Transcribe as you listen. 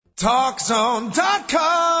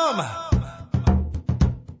TalkZone.com.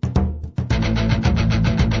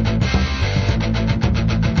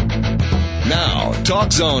 Now,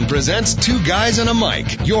 Talk Zone presents Two Guys and a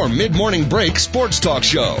Mic, your mid-morning break sports talk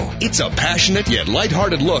show. It's a passionate yet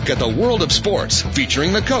lighthearted look at the world of sports,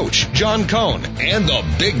 featuring the coach, John Cohn, and the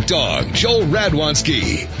big dog, Joel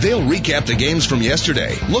Radwanski. They'll recap the games from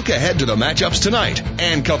yesterday, look ahead to the matchups tonight,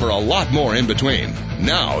 and cover a lot more in between.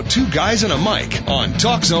 Now, Two Guys and a Mic on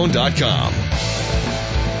TalkZone.com.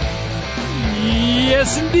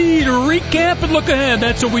 Yes, indeed. Recap and look ahead.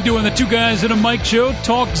 That's what we do on the Two Guys and a Mic show,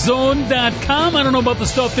 TalkZone.com. I don't know about the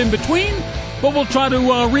stuff in between, but we'll try to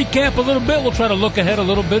recap a little bit. We'll try to look ahead a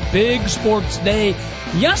little bit. Big sports day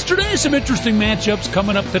yesterday. Some interesting matchups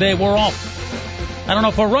coming up today. We're off. I don't know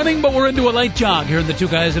if we're running, but we're into a light jog here in the Two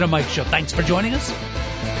Guys and a Mic show. Thanks for joining us.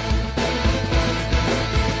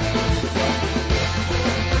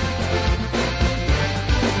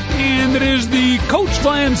 And it is the coach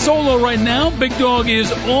flying solo right now. Big Dog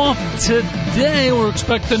is off today. We're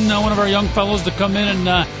expecting one of our young fellows to come in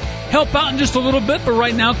and help out in just a little bit. But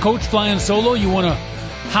right now, coach flying solo. You want to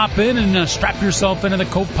hop in and strap yourself into the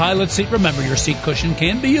co-pilot seat. Remember, your seat cushion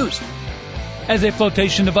can be used as a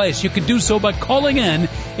flotation device. You can do so by calling in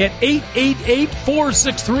at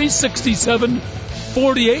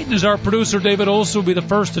 888-463-6748. And as our producer, David Olson, will be the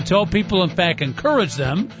first to tell people, in fact, encourage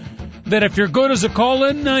them, that if you're good as a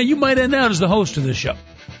call-in, you might end out as the host of this show.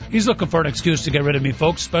 He's looking for an excuse to get rid of me,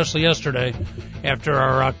 folks, especially yesterday after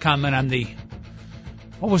our comment on the,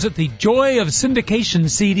 the Joy of Syndication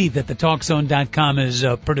CD that the TalkZone.com has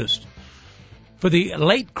produced. For the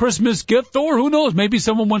late Christmas gift, or who knows, maybe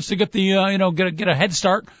someone wants to get the, get a head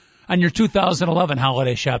start on your 2011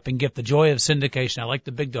 holiday shopping gift, the Joy of Syndication. I like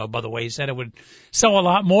the Big Dog, by the way. He said it would sell a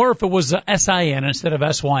lot more if it was S-I-N instead of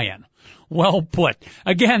S-Y-N. Well put.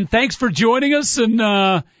 Again, thanks for joining us. And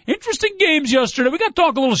interesting games yesterday. We got to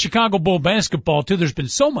talk a little Chicago Bull basketball, too. There's been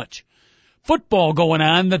so much football going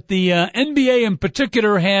on that the NBA in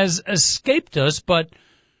particular has escaped us. But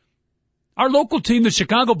our local team, the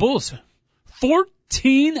Chicago Bulls,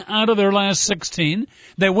 14 out of their last 16.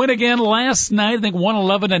 They win again last night, I think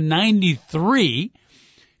 111-93.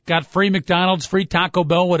 Got free McDonald's, free Taco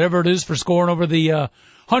Bell, whatever it is, for scoring over the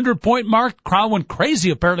 100-point mark. Crowd went crazy,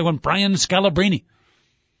 apparently, when Brian Scalabrine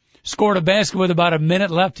scored a basket with about a minute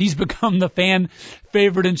left. He's become the fan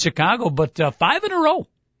favorite in Chicago, but 5 in a row,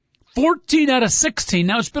 14 out of 16.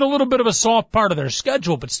 Now, it's been a little bit of a soft part of their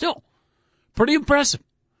schedule, but still pretty impressive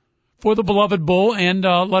for the beloved Bull. And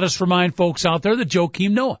let us remind folks out there that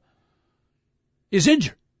Joakim Noah is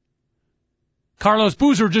injured. Carlos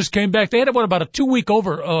Boozer just came back. They had about a 2-week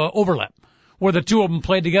overlap where the two of them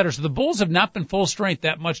played together. So the Bulls have not been full strength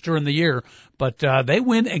that much during the year, but they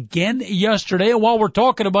win again yesterday. And while we're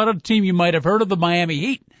talking about a team you might have heard of, the Miami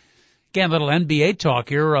Heat. Again, a little NBA talk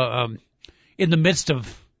here in the midst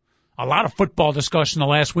of a lot of football discussion the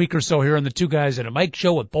last week or so here on the Two Guys and a Mic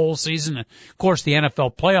show with bowl season. And, of course, the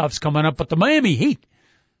NFL playoffs coming up. But the Miami Heat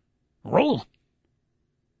rolling.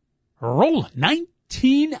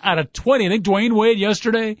 19 out of 20. I think Dwayne Wade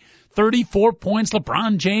yesterday, 34 points.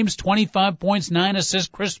 LeBron James, 25 points, 9 assists.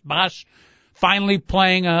 Chris Bosh finally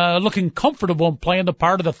playing, looking comfortable and playing the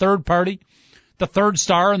part of the third party, the third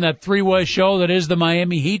star in that three-way show that is the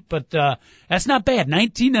Miami Heat. But that's not bad.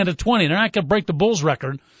 19 out of 20. They're not going to break the Bulls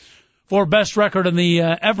record for best record in the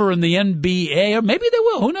ever in the NBA. Or maybe they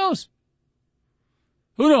will. Who knows?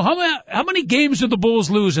 Who knows? How many games did the Bulls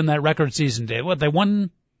lose in that record season, Dave? What, they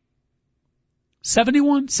won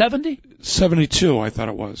 71, 70? 72, I thought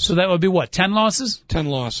it was. So that would be what, 10 losses? 10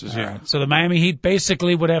 losses, yeah. Right. So the Miami Heat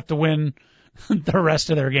basically would have to win the rest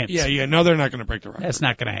of their games. Yeah. No, they're not going to break the record. That's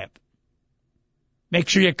not going to happen. Make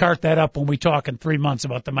sure you cart that up when we talk in 3 months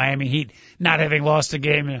about the Miami Heat not having lost a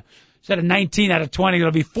game. Instead of 19 out of 20,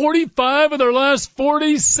 it'll be 45 of their last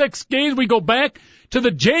 46 games. We go back to the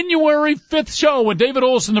January 5th show when David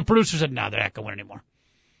Olson, the producer, said, no, they're not going to win anymore.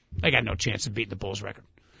 They got no chance of beating the Bulls record.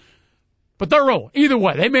 But they're rolling. Either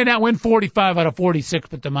way, they may not win 45 out of 46,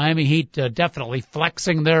 but the Miami Heat definitely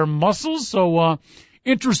flexing their muscles. So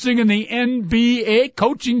interesting in the NBA.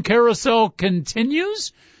 Coaching carousel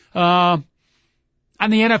continues. On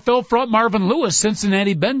the NFL front, Marvin Lewis,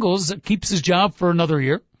 Cincinnati Bengals, keeps his job for another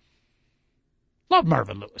year. Love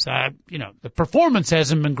Marvin Lewis. The performance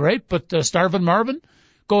hasn't been great, but Starvin Marvin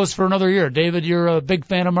goes for another year. David, you're a big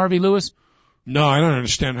fan of Marvin Lewis? No, I don't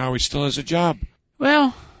understand how he still has a job.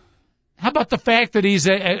 Well, how about the fact that he's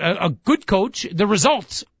a good coach? The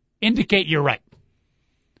results indicate you're right.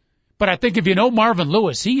 But I think if you know Marvin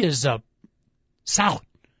Lewis, he is a solid,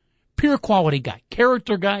 pure quality guy,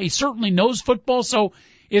 character guy. He certainly knows football. So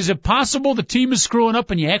Is it possible the team is screwing up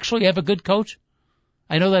and you actually have a good coach?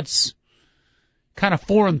 I know that's kind of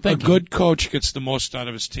foreign thinking. A good coach gets the most out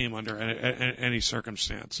of his team under any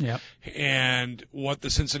circumstance. Yep. And what the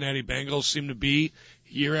Cincinnati Bengals seem to be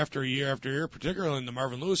year after year after year, particularly in the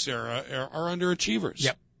Marvin Lewis era, are underachievers.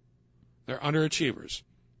 Yep. They're underachievers.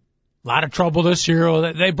 A lot of trouble this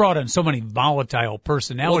year. They brought in so many volatile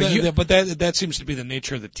personalities. Well, but that seems to be the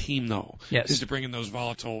nature of the team, though. Yes. Is to bring in those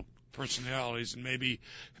volatile personalities, and maybe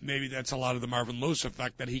that's a lot of the Marvin Lewis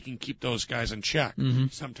effect, that he can keep those guys in check. Mm-hmm.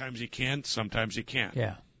 Sometimes he can, sometimes he can't.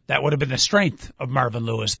 Yeah. That would have been the strength of Marvin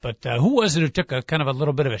Lewis. But who was it who took a kind of a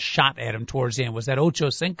little bit of a shot at him towards the end? Was that Ocho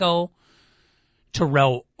Cinco?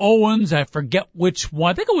 Terrell Owens? I forget which one.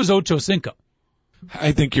 I think it was Ocho Cinco.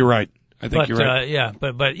 I think you're right. You're right. Yeah,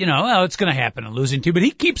 but you know, well, it's going to happen in losing team. But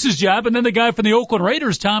he keeps his job, and then the guy from the Oakland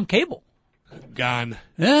Raiders, Tom Cable. Gone.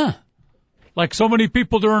 Yeah. Like so many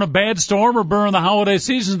people during a bad storm or during the holiday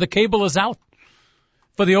season, the Cable is out.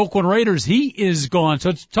 For the Oakland Raiders, he is gone. So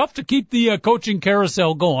it's tough to keep the coaching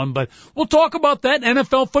carousel going. But we'll talk about that.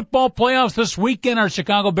 NFL football playoffs this weekend. Our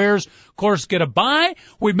Chicago Bears, of course, get a bye.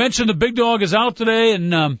 We mentioned the big dog is out today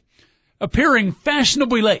and appearing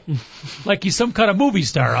fashionably late, like he's some kind of movie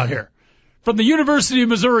star out here. From the University of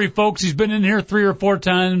Missouri, folks, he's been in here 3 or 4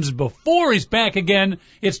 times before. He's back again.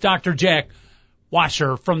 It's Dr. Jack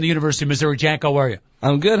Washer from the University of Missouri. Jack, how are you?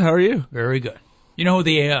 I'm good. How are you? Very good. You know who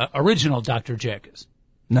the original Dr. Jack is?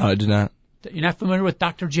 No, I do not. You're not familiar with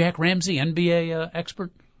Dr. Jack Ramsey, NBA expert?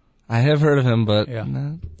 I have heard of him, but yeah.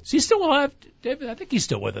 No. Is he still alive, David? I think he's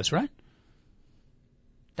still with us, right?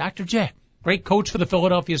 Dr. Jack, great coach for the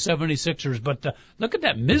Philadelphia 76ers. But look at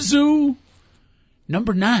that, Mizzou,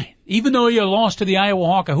 number 9. Even though you lost to the Iowa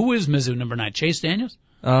Hawkeye, who is Mizzou number 9? Chase Daniels?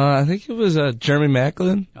 I think it was Jeremy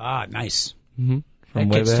Macklin. Ah, nice. Mm-hmm.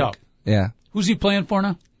 That kid's tough. Yeah. Who's he playing for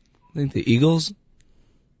now? I think the Eagles.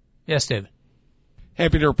 Yes, David.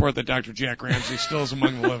 Happy to report that Dr. Jack Ramsey still is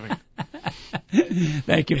among the living.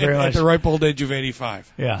 Thank you very much. At the ripe old age of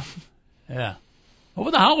 85. Yeah. Yeah.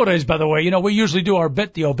 Over the holidays, by the way, you know, we usually do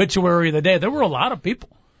the obituary of the day. There were a lot of people.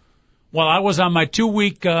 Well, I was on my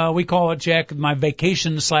 2-week, we call it, Jack, my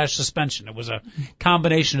vacation/suspension. It was a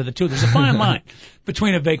combination of the two. There's a fine line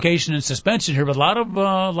between a vacation and suspension here, but a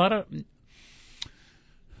lot of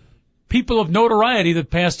people of notoriety that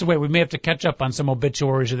passed away. We may have to catch up on some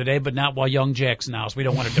obituaries of the day, but not while young Jack's now, so we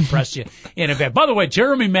don't want to depress you in advance. By the way,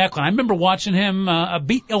 Jeremy Macklin, I remember watching him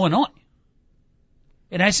beat Illinois.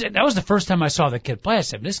 And I said, that was the first time I saw the kid play. I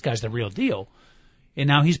said, this guy's the real deal. And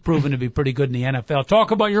now he's proven to be pretty good in the NFL.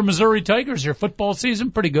 Talk about your Missouri Tigers, your football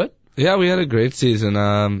season, pretty good. Yeah, we had a great season.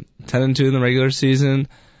 10-2 in the regular season.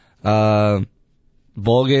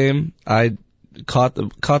 Bowl game, I caught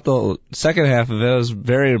the second half of it. I was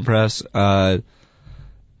very impressed. I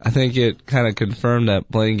think it kind of confirmed that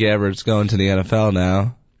Blaine Gabbert's going to the NFL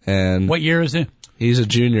now. And what year is he? He's a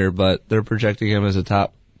junior, but they're projecting him as a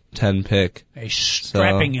top 10 pick. A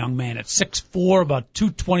strapping young man at 6'4", about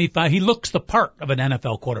 225. He looks the part of an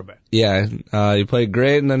NFL quarterback. Yeah, he played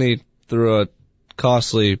great, and then he threw a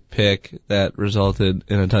costly pick that resulted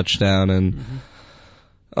in a touchdown. And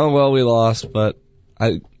oh well, we lost, but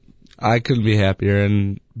I couldn't be happier.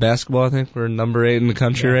 And basketball, I think we're number 8 in the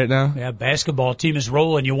country right now. Yeah, basketball team is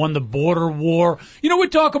rolling. You won the border war. You know, we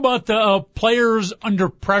talk about the players under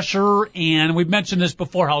pressure, and we've mentioned this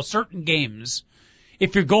before, how certain games,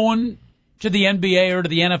 if you're going to the NBA or to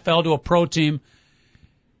the NFL, to a pro team,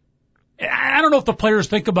 I don't know if the players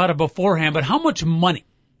think about it beforehand, but how much money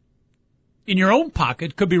in your own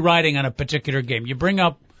pocket could be riding on a particular game? You bring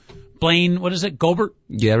up Blaine, what is it, Gabbert?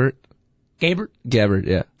 Gabbert,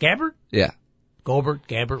 yeah. Gabbert? Yeah.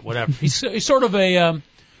 Gabbert, whatever. He's sort of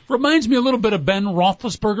reminds me a little bit of Ben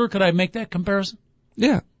Roethlisberger. Could I make that comparison?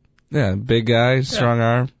 Yeah. Yeah, big guy, strong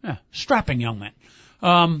arm. Yeah, strapping young man.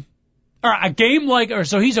 All right, a game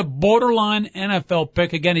so he's a borderline NFL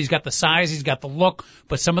pick. Again, he's got the size, he's got the look,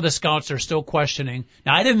 but some of the scouts are still questioning.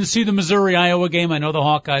 Now, I didn't see the Missouri-Iowa game. I know the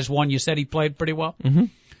Hawkeyes won. You said he played pretty well. Mm-hmm.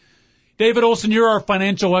 David Olson, you're our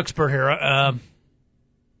financial expert here.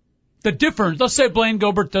 The difference, let's say Blaine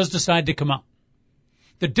Gabbert does decide to come out.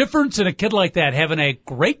 The difference in a kid like that having a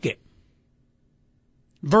great game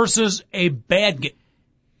versus a bad game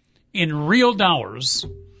in real dollars,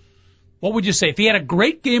 what would you say? If he had a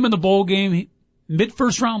great game in the bowl game,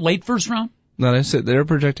 mid-first round, late first round? No, they're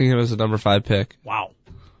projecting him as a number 5 pick. Wow.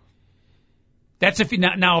 That's if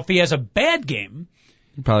if he has a bad game.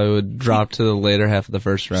 He probably would drop to the later half of the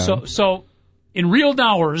first round. So in real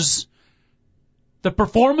dollars, the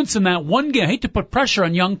performance in that one game, I hate to put pressure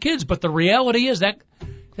on young kids, but the reality is that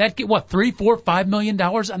 $3, $4, $5 million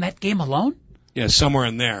on that game alone? Yeah, somewhere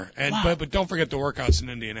in there. And Wow. but don't forget the workouts in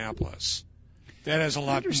Indianapolis. That has a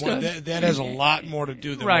lot more. That has a lot more to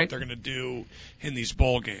do than Right. what they're going to do in these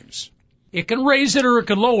bowl games. It can raise it or it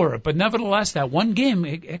can lower it, but nevertheless, that one game,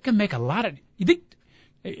 it can make a lot of. You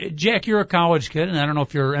think, Jack, you're a college kid, and I don't know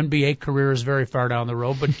if your NBA career is very far down the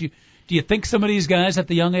road, but do you think some of these guys at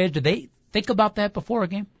the young age, do they think about that before a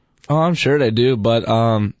game? Oh, I'm sure they do, but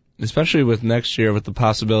especially with next year, with the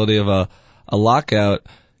possibility of a lockout,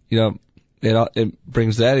 it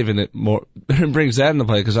brings that even more. It brings that into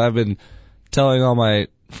play because I've been telling all my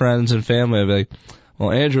friends and family, I'd be like,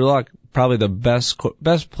 well, Andrew Luck, probably the best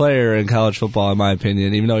player in college football, in my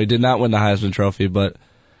opinion, even though he did not win the Heisman Trophy, everyone's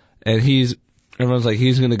like,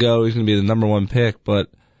 he's going to be the number one pick, but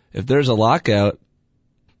if there's a lockout,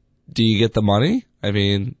 do you get the money? I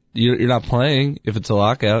mean, you're not playing if it's a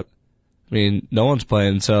lockout. I mean, no one's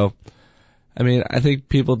playing, so, I mean, I think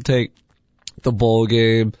people take the bowl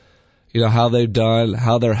game, how they've done,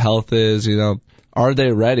 how their health is, are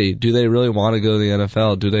they ready? Do they really want to go to the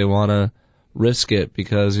NFL? Do they want to risk it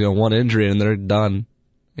because, one injury and they're done,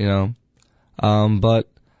 but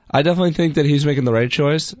I definitely think that he's making the right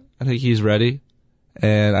choice. I think he's ready,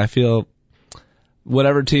 and I feel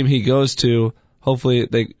whatever team he goes to, hopefully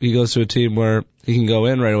he goes to a team where he can go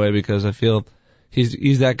in right away because I feel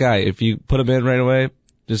he's that guy. If you put him in right away,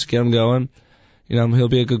 just get him going, he'll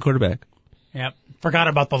be a good quarterback. Yep. Forgot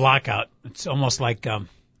about the lockout. It's almost like kind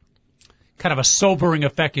of a sobering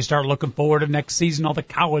effect. You start looking forward to next season, all the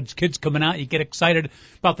college kids coming out. You get excited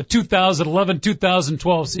about the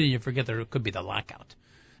 2011-2012 season. You forget there could be the lockout.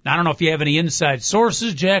 Now, I don't know if you have any inside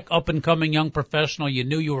sources, Jack, up-and-coming young professional. You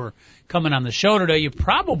knew you were coming on the show today. You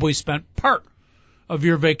probably spent part of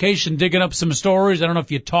your vacation digging up some stories. I don't know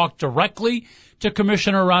if you talked directly to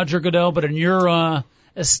Commissioner Roger Goodell, but in your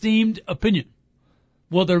esteemed opinion,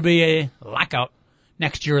 will there be a lockout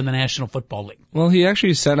next year in the National Football League? Well, he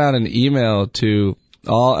actually sent out an email to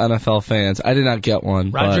all NFL fans. I did not get one.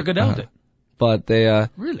 Roger Goodell did. But they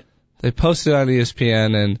Really? They posted on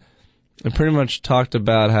ESPN and pretty much talked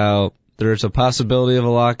about how there's a possibility of a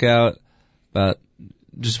lockout, but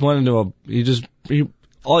just wanted to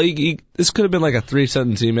this could have been like a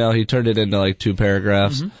 3-sentence email. He turned it into like 2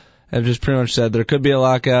 paragraphs and just pretty much said there could be a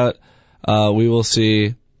lockout. We will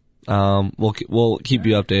see. We'll keep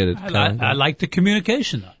you updated. I like the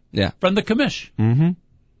communication, though. Yeah. From the commish. Mm-hmm.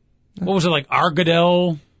 What was it, like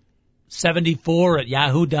rgoodell74 at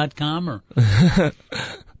yahoo.com? Or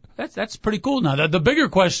That's pretty cool. Now, the bigger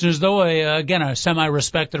question is, though, again, a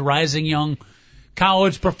semi-respected, rising young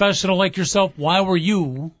college professional like yourself, why were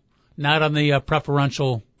you not on the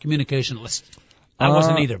preferential communication list? I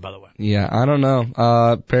wasn't either, by the way. Yeah, I don't know.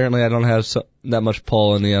 Apparently I don't have that much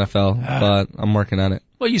pull in the NFL, but I'm working on it.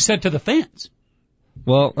 Well, you said to the fans.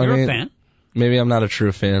 Well, You're a fan. Maybe I'm not a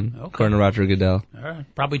true fan, according to Roger Goodell. All right.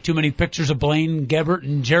 Probably too many pictures of Blaine Gabbert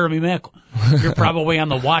and Jeremy Mackel. You're probably on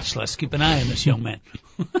the watch list. Keep an eye on this young man.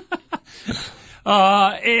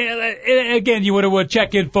 Again, you want to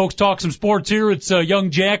check in, folks. Talk some sports here. It's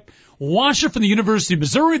young Jack Washer from the University of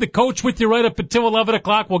Missouri, the coach with you right up until 11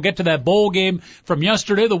 o'clock. We'll get to that bowl game from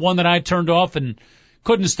yesterday, the one that I turned off and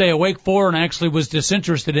couldn't stay awake for and actually was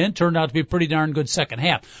disinterested in. Turned out to be a pretty darn good second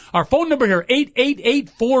half. Our phone number here,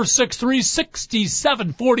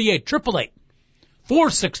 888-463-6748,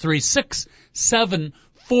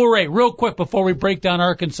 888-463-6748. Real quick before we break down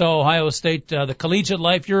Arkansas, Ohio State, the collegiate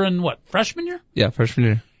life, you're in what, freshman year? Yeah, freshman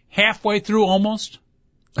year. Halfway through almost?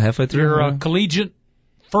 Halfway through. Your collegiate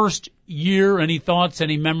first year. Any thoughts,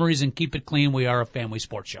 any memories, and keep it clean. We are a family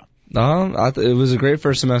sports show. It was a great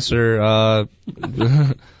first semester.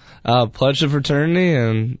 Pledged to fraternity,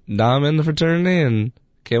 and now I'm in the fraternity, and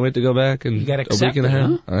can't wait to go back in a week and a half.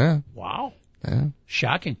 Huh? Oh, yeah. Wow. Yeah.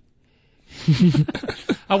 Shocking.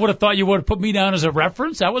 I would have thought you would have put me down as a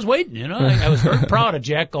reference. I was waiting, I was very proud of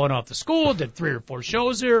Jack going off to school, did 3 or 4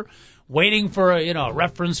 shows here, waiting for a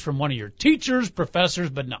reference from one of your teachers, professors,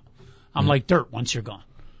 but no. I'm like dirt once you're gone.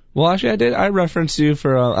 Well, actually, I did. I referenced you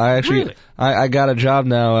for. Really? I got a job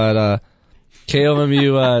now at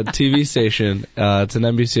KOMU TV station. It's an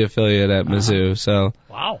NBC affiliate at Mizzou, so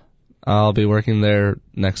wow, I'll be working there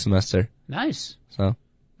next semester. Nice. So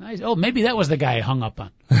nice. Oh, maybe that was the guy I hung up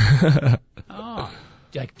on. Oh,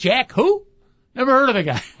 Jack who? Never heard of the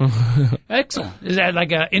guy. Excellent. Is that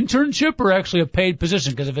like an internship or actually a paid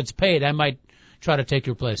position? Because if it's paid, I might try to take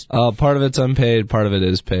your place. Part of it's unpaid, part of it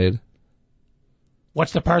is paid.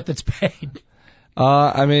 What's the part that's paid?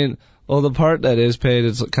 The part that is paid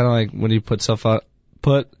is kind of like when you put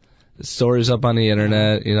stories up on the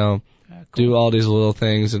internet, Cool. do all these little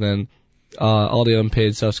things, and then all the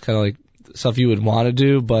unpaid stuff's kind of like stuff you would want to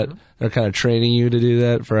do, but they're kind of training you to do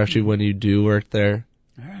that for actually when you do work there.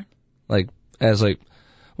 All right.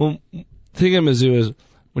 Well, the thing at Mizzou is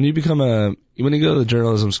when you when you go to the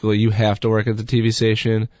journalism school, you have to work at the TV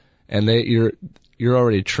station, and you're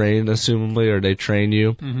already trained, assumably, or they train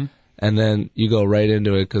you, and then you go right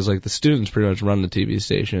into it because the students pretty much run the TV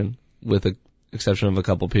station with the exception of a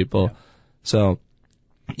couple people. Yeah. So,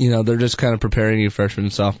 they're just kind of preparing you freshman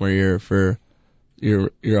and sophomore year for your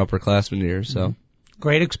upperclassman year. So,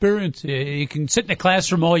 great experience. You can sit in a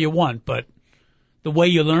classroom all you want, but the way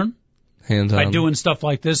you learn, hands-on, by doing stuff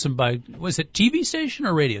like this and by, was it TV station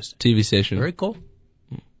or radio station? TV station. Very cool.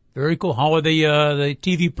 Very cool. How are the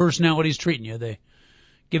TV personalities treating you? Are they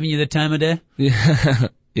giving you the time of day? Yeah.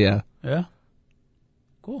 Yeah. Yeah.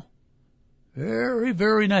 Cool. Very,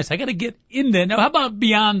 very nice. I got to get in there. Now, how about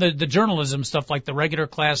beyond the journalism stuff, like the regular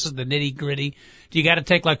classes, the nitty-gritty? Do you got to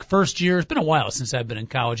take first year? It's been a while since I've been in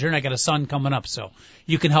college here, and I got a son coming up, so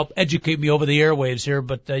you can help educate me over the airwaves here,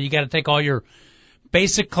 but you got to take all your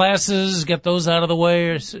basic classes, get those out of the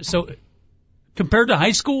way. So compared to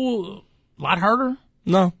high school, a lot harder?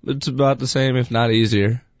 No, it's about the same, if not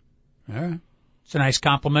easier. All right. It's a nice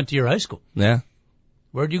compliment to your high school. Yeah.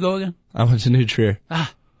 Where'd you go again? I went to New Trier.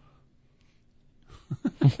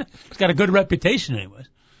 It's got a good reputation anyways.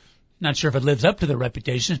 Not sure if it lives up to the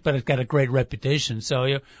reputation, but it's got a great reputation.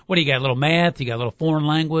 So, what do you got? A little math? You got a little foreign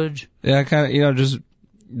language? Yeah, kind of, just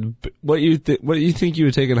what you think you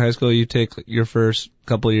would take in high school, you take your first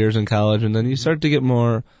couple of years in college, and then you start to get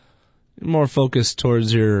more focused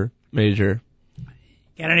towards your major.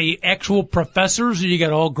 Got any actual professors, or you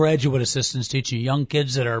got all graduate assistants teaching young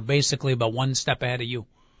kids that are basically about one step ahead of you?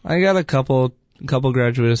 I got a couple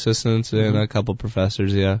graduate assistants and a couple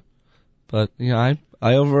professors, yeah. But I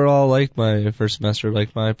overall like my first semester,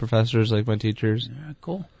 like my professors, like my teachers. Yeah,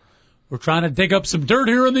 cool. We're trying to dig up some dirt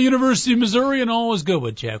here in the University of Missouri, and all is good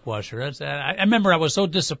with Jack Washer. I remember I was so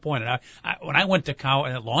disappointed when I went to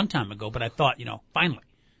college a long time ago, but I thought, finally,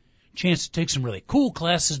 chance to take some really cool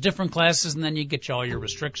classes, different classes, and then you get all your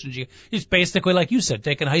restrictions. It's basically, like you said,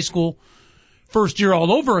 taking high school first year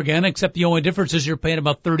all over again, except the only difference is you're paying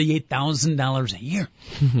about $38,000 a year.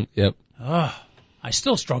 Yep. I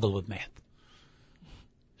still struggle with math.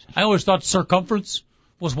 I always thought circumference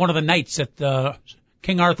was one of the knights at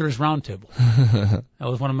King Arthur's Round Table. That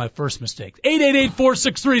was one of my first mistakes.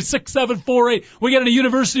 888-463-6748. We got any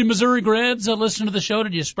University of Missouri grads listening to the show?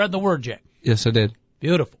 Did you spread the word, Jack? Yes, I did.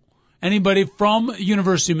 Beautiful. Anybody from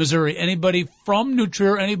University of Missouri, anybody from New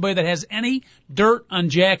Trier, anybody that has any dirt on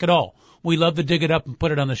Jack at all, we love to dig it up and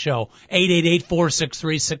put it on the show.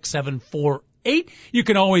 888-463-6748. You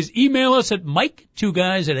can always email us at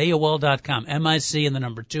Mike2Guys@AOL.com. M-I-C and the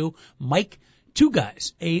number 2,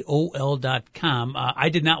 Mike2Guys@AOL.com. I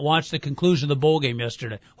did not watch the conclusion of the bowl game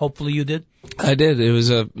yesterday. Hopefully you did. I did. It was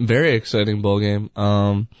a very exciting bowl game.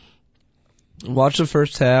 Watched the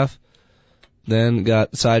first half, then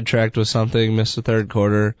got sidetracked with something, missed the third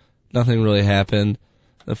quarter. Nothing really happened.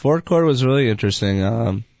 The fourth quarter was really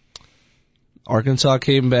interesting. Arkansas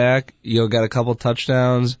came back, got a couple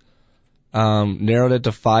touchdowns, narrowed it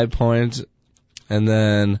to 5 points, and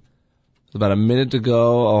then about a minute to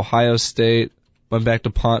go, Ohio State went back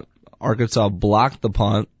to punt. Arkansas blocked the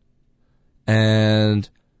punt, and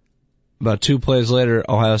about 2 plays later,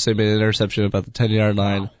 Ohio State made an interception about the 10-yard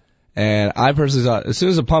line. Wow. And I personally thought, as soon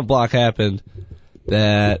as the punt block happened,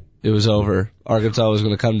 that it was over. Arkansas was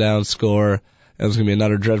going to come down, score, and it was going to be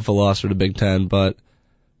another dreadful loss for the Big Ten, but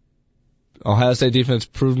Ohio State defense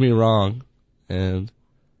proved me wrong, and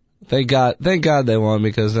thank God they won,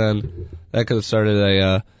 because then that could have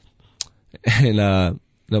started I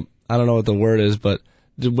don't know what the word is, but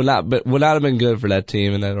would not have been good for that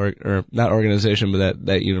team and or not organization, but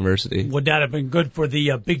that university. Would not have been good for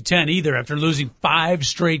the Big Ten either, after losing 5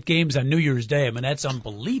 straight games on New Year's Day. I mean, that's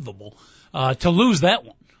unbelievable. To lose that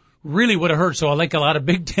one really would have hurt. So I think a lot of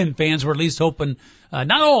Big Ten fans were at least hoping,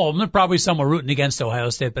 not all of them, probably some were rooting against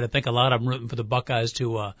Ohio State, but I think a lot of them rooting for the Buckeyes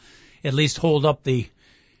to at least hold up the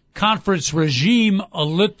conference regime a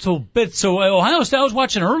little bit. So Ohio State, I was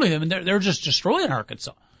watching earlier, and they're just destroying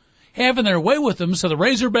Arkansas, having their way with them. So the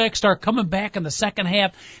Razorbacks start coming back in the second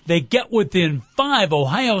half. They get within 5.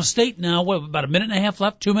 Ohio State now, about a minute and a half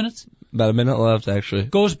left, 2 minutes? About a minute left, actually.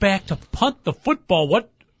 Goes back to punt the football. What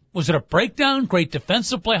was it, a breakdown? Great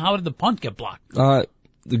defensive play? How did the punt get blocked?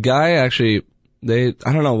 The guy actually, I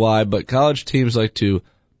don't know why, but college teams like to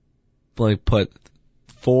put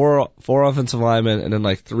four offensive linemen and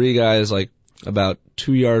then 3 guys about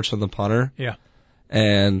 2 yards from the punter. Yeah.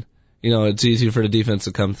 And it's easy for the defense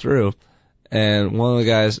to come through. And one of the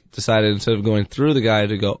guys decided, instead of going through the guy,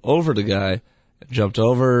 to go over the guy, jumped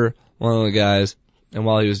over one of the guys, and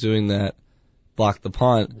while he was doing that, blocked the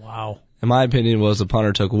punt. Wow. In my opinion, was the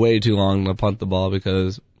punter took way too long to punt the ball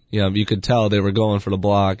because, you could tell they were going for the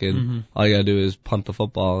block, and all you gotta do is punt the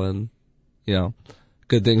football, and,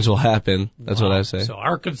 good things will happen. That's what I say. So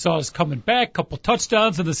Arkansas is coming back, couple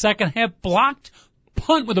touchdowns in the second half, blocked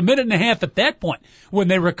punt with a minute and a half at that point. When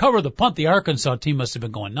they recover the punt, the Arkansas team must have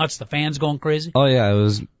been going nuts. The fans going crazy. Oh yeah, it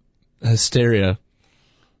was hysteria.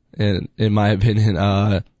 In my opinion,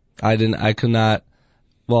 I could not.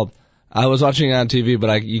 Well, I was watching it on TV,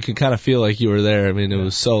 but you could kind of feel like you were there. I mean, it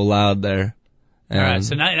was so loud there. All right,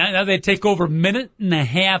 so now they take over. Minute and a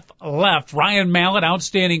half left. Ryan Mallett,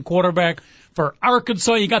 outstanding quarterback for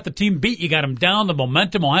Arkansas. You got the team beat. You got them down. The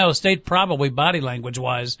momentum. Ohio State probably body language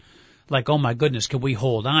wise, like, oh my goodness, can we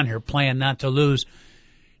hold on here, playing not to lose?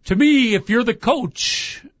 To me, if you're the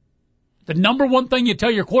coach, the number one thing you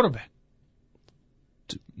tell your quarterback.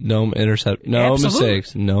 No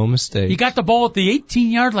mistakes. No mistakes. You got the ball at the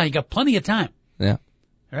 18-yard line. You got plenty of time. Yeah.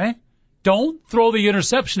 All right? Don't throw the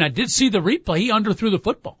interception. I did see the replay. He underthrew the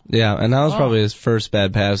football. Yeah, and that was probably his first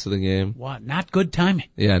bad pass of the game. What? Not good timing.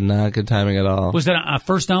 Yeah, not good timing at all. Was that a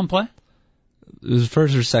first down play? It was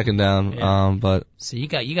first or second down, but. So you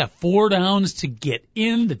got 4 downs to get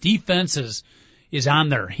in. The defense is on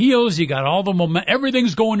their heels. You got all the momentum.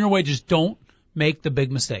 Everything's going your way. Just don't make the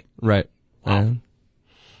big mistake. Right. Wow.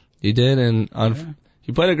 He did, and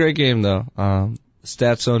he played a great game, though.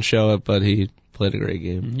 Stats don't show it, but he played a great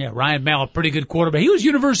game. Yeah, Ryan Mallett, pretty good quarterback. He was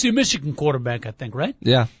University of Michigan quarterback, I think, right?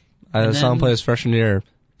 Yeah. I saw him play his freshman year.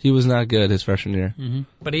 He was not good his freshman year. Mm-hmm.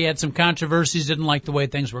 But he had some controversies, didn't like the way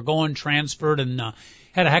things were going, transferred, and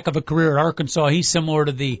had a heck of a career at Arkansas. He's similar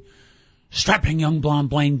to the strapping young blonde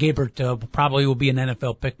Blaine Gabbert, probably will be an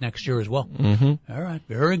NFL pick next year as well. Mm-hmm. All right,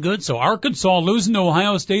 very good. So Arkansas losing to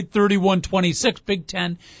Ohio State 31-26. Big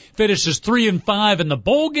Ten finishes 3-5 in the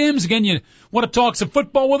bowl games. Again, you want to talk some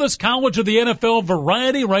football with us? College or the NFL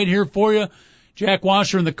variety right here for you. Jack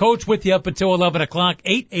Washer and the coach with you up until 11 o'clock.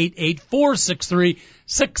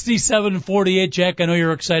 888-463-6748. Jack, I know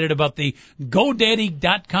you're excited about the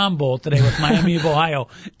GoDaddy.com Bowl today with Miami of Ohio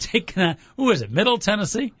taking on, who is it, Middle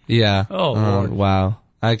Tennessee? Yeah. Oh, Lord. Wow.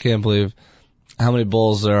 I can't believe how many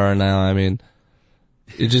bowls there are now. I mean,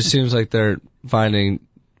 it just seems like they're finding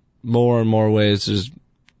more and more ways to just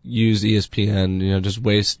use ESPN, just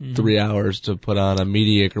waste 3 hours to put on a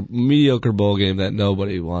mediocre bowl game that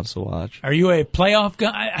nobody wants to watch. Are you a playoff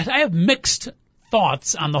guy? I have mixed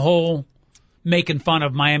thoughts on the whole making fun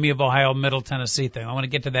of Miami of Ohio, Middle Tennessee thing. I want to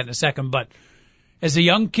get to that in a second, but as a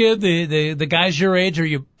young kid, the guys your age, are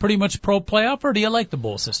you pretty much pro playoff, or do you like the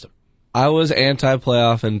bowl system? I was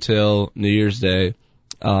anti-playoff until New Year's Day,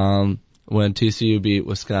 when TCU beat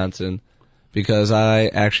Wisconsin, because I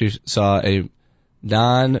actually saw a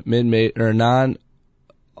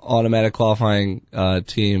non-automatic qualifying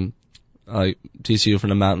team, TCU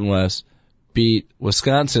from the Mountain West, beat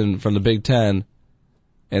Wisconsin from the Big Ten,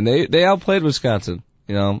 and they outplayed Wisconsin.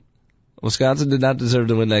 Wisconsin did not deserve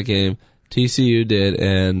to win that game. TCU did,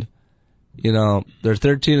 and they're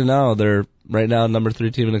 13-0. They're right now number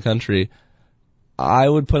 3 team in the country. I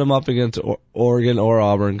would put them up against Oregon or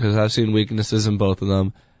Auburn because I've seen weaknesses in both of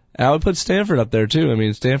them. And I would put Stanford up there too. I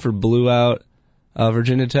mean, Stanford blew out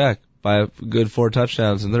Virginia Tech by a good 4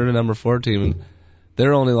 touchdowns, and they're the number 4 team, and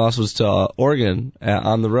their only loss was to Oregon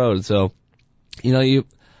on the road. So, I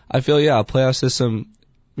feel, a playoff system.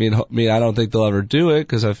 I don't think they'll ever do it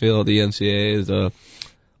because I feel the NCAA is a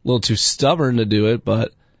little too stubborn to do it.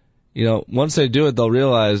 But once they do it, they'll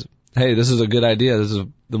realize, hey, this is a good idea. This is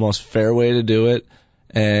the most fair way to do it.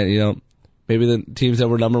 And maybe the teams that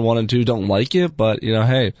were number 1 and 2 don't like it, but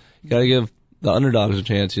hey, you got to give the underdogs a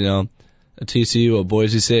chance. A TCU, a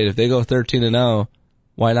Boise State, if they go 13-0,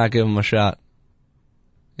 why not give them a shot?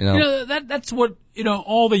 That's what,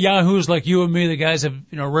 all the yahoos like you and me, the guys have,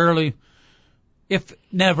 rarely, if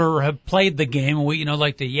never, have played the game. And we,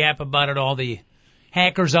 like to yap about it, all the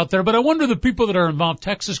hackers out there. But I wonder the people that are involved,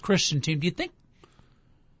 Texas Christian team, do you think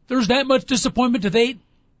there's that much disappointment? Do they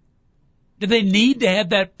need to have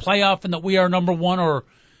that playoff and that we are number 1, or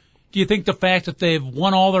do you think the fact that they've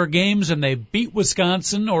won all their games and they beat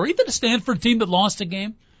Wisconsin, or even a Stanford team that lost a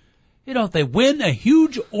game, if they win a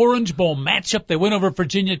huge Orange Bowl matchup, they win over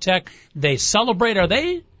Virginia Tech, they celebrate, are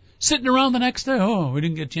they sitting around the next day, oh, we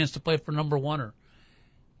didn't get a chance to play for number 1? Or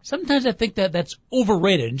sometimes I think that's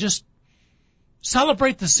overrated, and just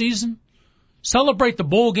celebrate the season, celebrate the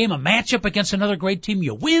bowl game, a matchup against another great team.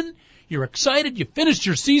 You win, you're excited, you finished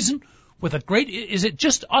your season with a great, is it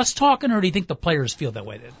just us talking, or do you think the players feel that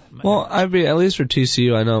way? Well, at least for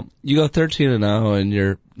TCU, I know you go 13-0 and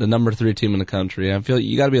you're the number 3 team in the country. I feel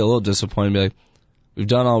you got to be a little disappointed and be like, we've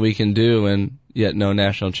done all we can do and yet no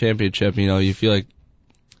national championship. You feel like,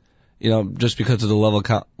 just because of the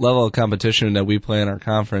level of competition that we play in our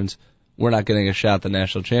conference, we're not getting a shot at the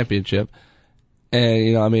national championship.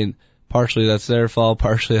 And, partially that's their fault,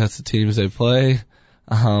 partially that's the teams they play.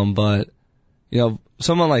 But,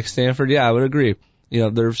 someone like Stanford, I would agree.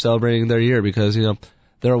 They're celebrating their year because,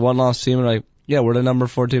 they're a one-loss team and like, we're the number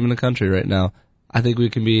 4 team in the country right now. I think we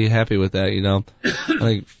can be happy with that,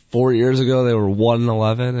 Like 4 years ago they were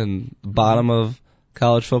 1-11 and bottom of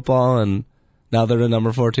college football, and now they're the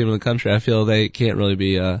number 4 team in the country. I feel they can't really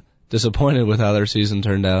be disappointed with how their season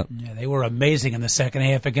turned out. Yeah, they were amazing in the second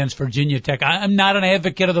half against Virginia Tech. I'm not an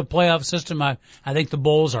advocate of the playoff system. I think the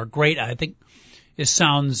bowls are great. I think it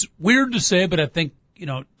sounds weird to say, but I think,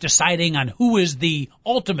 deciding on who is the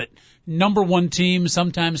ultimate number 1 team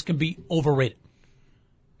sometimes can be overrated.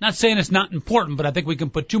 Not saying it's not important, but I think we can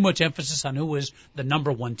put too much emphasis on who is the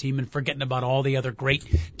number 1 team and forgetting about all the other great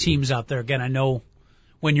teams out there. Again, I know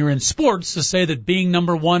when you're in sports to say that being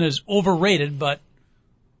number 1 is overrated, but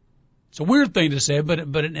it's a weird thing to say, but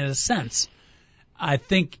in a sense, I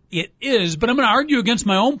think it is. But I'm going to argue against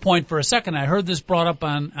my own point for a second. I heard this brought up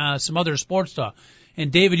on some other sports talk.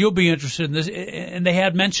 And David, you'll be interested in this. And they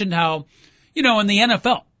had mentioned how, in the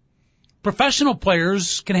NFL, professional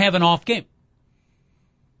players can have an off game.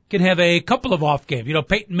 Can have a couple of off games.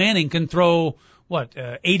 Peyton Manning can throw,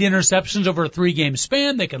 8 interceptions over a 3-game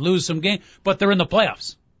span. They can lose some games, but they're in the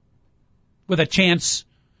playoffs with a chance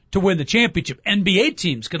to win the championship. NBA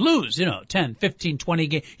teams could lose, 10, 15, 20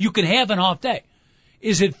 games. You can have an off day.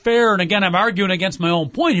 Is it fair? And again, I'm arguing against my own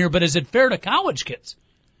point here, but is it fair to college kids?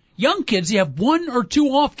 Young kids, you have 1 or 2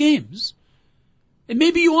 off games. And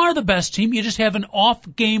maybe you are the best team. You just have an off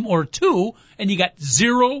game or 2, and you got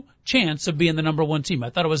 0 chance of being the number 1 team.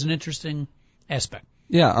 I thought it was an interesting aspect.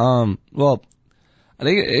 Yeah, well, I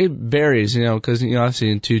think it varies, because, I've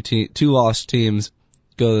seen 2 lost teams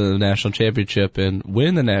go to the national championship and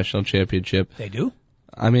win the national championship. They do?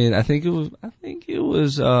 I think it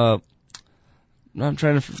was, I'm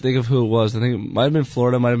trying to think of who it was. I think it might have been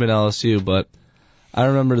Florida, might have been LSU, but I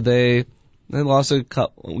remember they lost a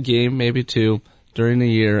game, maybe 2, during the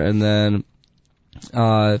year, and then,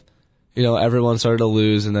 everyone started to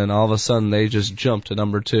lose, and then all of a sudden they just jumped to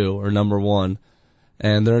number 2 or number 1,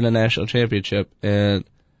 and they're in the national championship. And,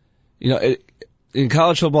 in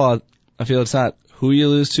college football, I feel it's not who you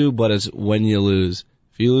lose to, but it's when you lose.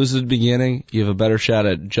 If you lose at the beginning, you have a better shot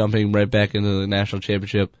at jumping right back into the national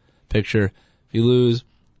championship picture. If you lose,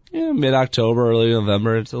 mid-October, early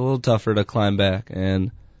November, it's a little tougher to climb back.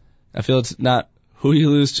 And I feel it's not who you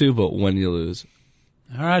lose to, but when you lose.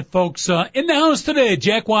 All right, folks. In the house today,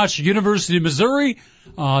 Jack Watch, University of Missouri,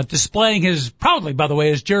 displaying proudly, by the way,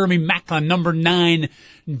 his Jeremy Macklin number 9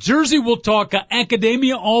 jersey. We'll talk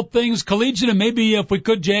academia, all things collegiate, and maybe if we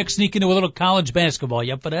could, Jack, sneak into a little college basketball.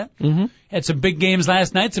 You up for that? Mm-hmm. Had some big games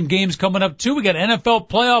last night, some games coming up, too. We got NFL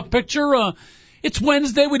playoff picture. It's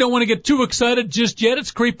Wednesday. We don't want to get too excited just yet.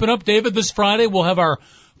 It's creeping up, David. This Friday, we'll have our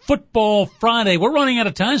Football Friday. We're running out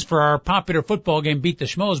of times for our popular football game, Beat the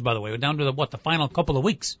Schmoes, by the way. We're down to the final couple of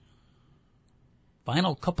weeks.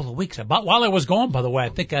 Final couple of weeks. While I was gone, by the way, I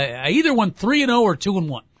think I either went 3-0 or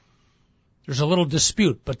 2-1. There's a little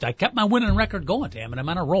dispute, but I kept my winning record going, damn it. I'm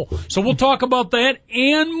on a roll. So we'll talk about that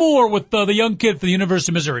and more with the young kid for the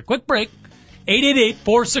University of Missouri. Quick break.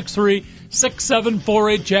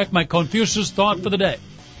 888-463-6748. Jack, my Confucius thought for the day.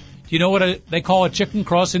 Do you know what they call a chicken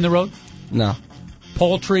crossing the road? No.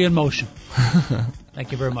 Poultry in motion.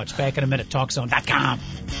 Thank you very much. Back in a minute. TalkZone.com.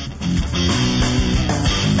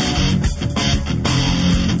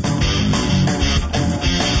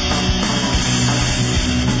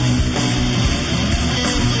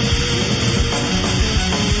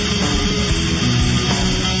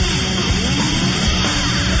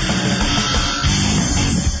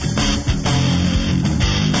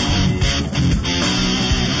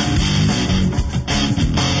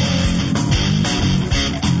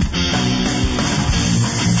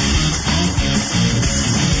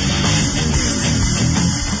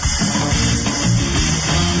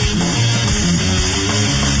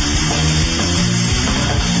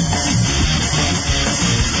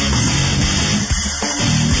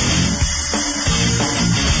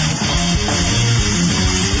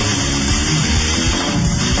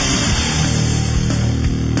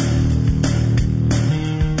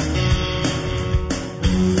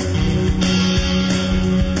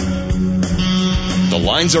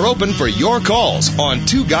 Lines are open for your calls on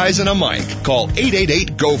Two Guys and a Mic. Call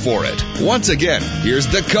 888-GO-FOR-IT. Once again, here's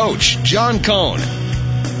the coach, John Cohn.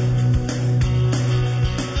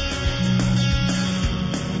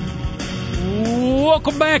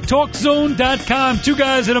 welcome back. TalkZone.com. Two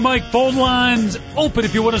guys and a mic. Phone lines open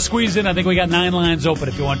if you want to squeeze in. I think we got 9 lines open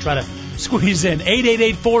if you want to try to squeeze in.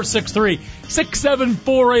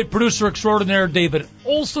 888-463-6748. Producer extraordinaire David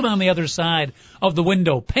Olson on the other side of the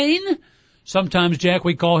window. Pane? Sometimes, Jack,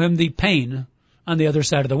 we call him the pain on the other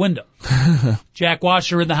side of the window. Jack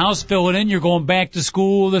Washer in the house filling in. You're going back to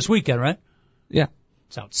school this weekend, right? Yeah.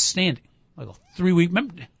 It's outstanding. Like a 3-week.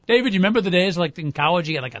 David, you remember the days like in college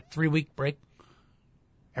you had like a 3-week break?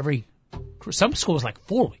 Some schools like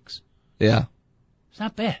 4 weeks. Yeah. It's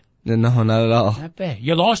not bad. No, not at all. Not bad.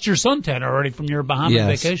 You lost your suntan already from your Bahamas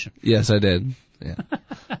vacation. Yes, I did. Yeah.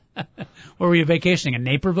 Where were you vacationing? In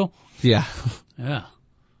Naperville? Yeah. Yeah.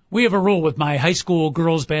 We have a rule with my high school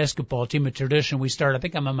girls basketball team, a tradition. We started, I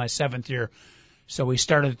think I'm on my 7th year. So we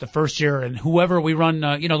started the first year, and whoever we run,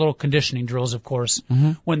 little conditioning drills, of course,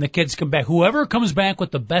 when the kids come back. Whoever comes back with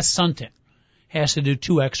the best suntan has to do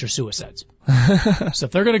 2 extra suicides. So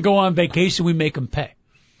if they're going to go on vacation, we make them pay.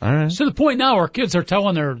 All right. To the point now where kids are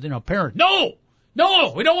telling their, parents, no,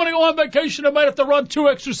 we don't want to go on vacation. I might have to run 2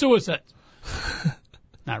 extra suicides.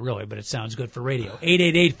 Not really, but it sounds good for radio.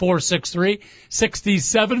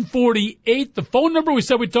 888-463-6748. The phone number, we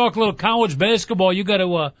said we'd talk a little college basketball. You got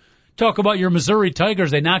to talk about your Missouri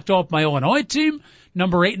Tigers. They knocked off my Illinois team,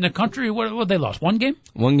 number 8 in the country. What they lost? 1 game?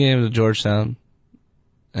 1 game to Georgetown,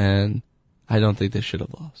 and I don't think they should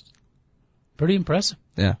have lost. Pretty impressive.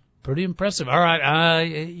 Yeah. Pretty impressive. All right,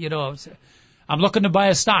 I'm looking to buy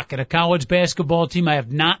a stock in a college basketball team. I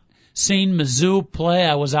have not seen Mizzou play.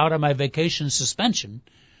 I was out on my vacation suspension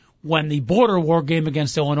when the border war game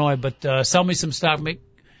against Illinois, but sell me some stock.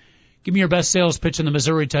 Give me your best sales pitch in the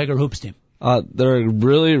Missouri Tiger Hoops team. They're a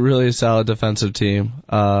really, really solid defensive team.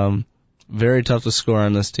 Very tough to score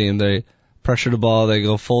on this team. They pressure the ball. They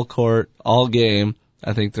go full court all game.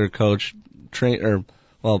 I think their coach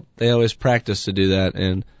they always practice to do that.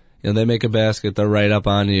 And, they make a basket. They're right up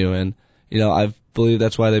on you. And, I believe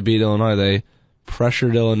that's why they beat Illinois. They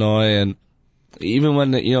pressured Illinois. And even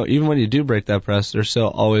when you do break that press, they're still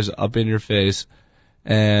always up in your face.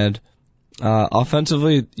 And,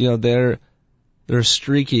 offensively, they're a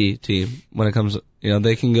streaky team when it comes,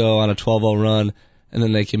 they can go on a 12-0 run and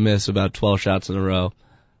then they can miss about 12 shots in a row.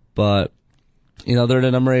 But, they're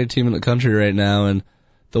the number 8 team in the country right now, and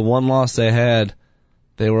the one loss they had,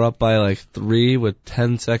 they were up by like 3 with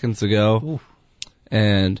 10 seconds to go. Oof.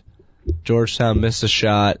 And Georgetown missed a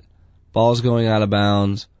shot, ball's going out of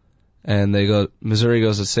bounds, and Missouri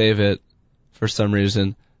goes to save it for some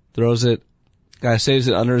reason, throws it, guy saves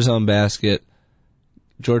it under his own basket,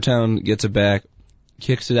 Georgetown gets it back,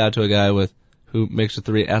 kicks it out to a guy who makes a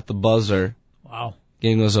 3 at the buzzer. Wow.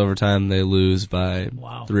 Game goes overtime. They lose by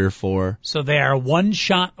 3 or 4. So they are 1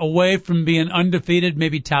 shot away from being undefeated,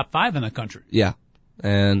 maybe top 5 in the country. Yeah.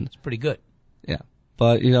 And it's pretty good. Yeah.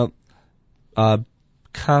 But,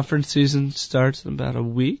 conference season starts in about a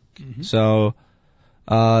week. Mm-hmm. So,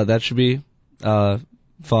 that should be,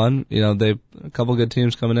 fun. A couple good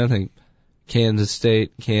teams coming in. I think Kansas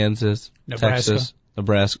State, Kansas, Nebraska. Texas.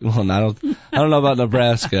 Nebraska. Well, I don't know about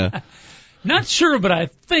Nebraska. Not sure, but I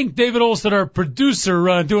think David Olson, our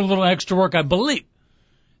producer, doing a little extra work, I believe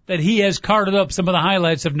that he has carded up some of the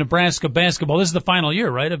highlights of Nebraska basketball. This is the final year,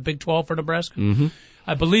 right, of Big 12 for Nebraska? Mm-hmm.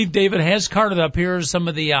 I believe David has carded up. Here are some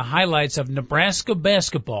of the highlights of Nebraska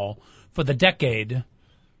basketball for the decade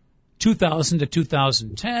 2000 to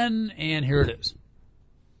 2010, and here it is.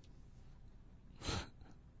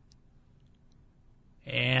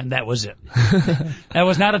 And that was it. That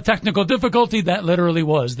was not a technical difficulty. That literally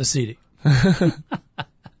was the CD.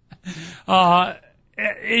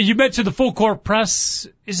 You mentioned the full court press.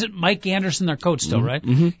 Is it Mike Anderson, their coach still, right?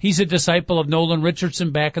 Mm-hmm. He's a disciple of Nolan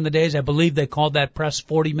Richardson back in the days. I believe they called that press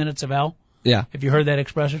 40 minutes of hell. Yeah. Have you heard that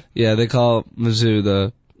expression? Yeah, they call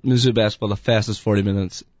Mizzou basketball the fastest 40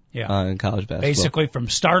 minutes in college basketball. Basically, from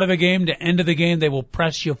start of the game to end of the game, they will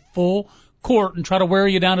press you full court and try to wear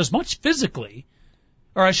you down as much physically,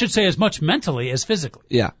 or I should say as much mentally as physically.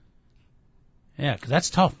 Yeah. Yeah, because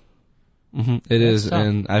that's tough. Mm-hmm. It is, tough.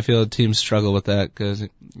 And I feel teams struggle with that because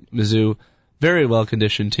Mizzou, very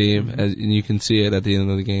well-conditioned team, and you can see it at the end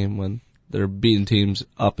of the game when they're beating teams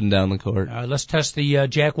up and down the court. All right, let's test the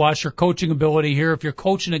Jack Washer coaching ability here. If you're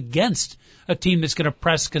coaching against a team that's going to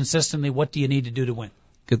press consistently, what do you need to do to win?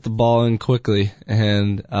 Get the ball in quickly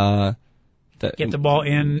and get the ball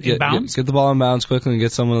in bounds? Get the ball in bounds quickly and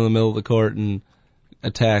get someone in the middle of the court and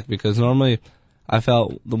attack, because normally I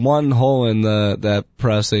felt the one hole in that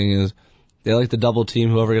pressing is they like to double team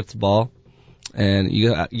whoever gets the ball, and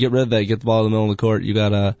you get rid of that. You get the ball in the middle of the court, you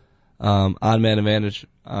got a odd man advantage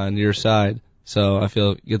on your side. So I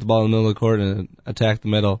feel you get the ball in the middle of the court and attack the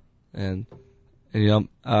middle, and And,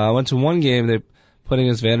 I went to one game they put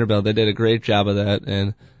against Vanderbilt. They did a great job of that,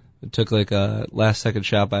 and it took like a last-second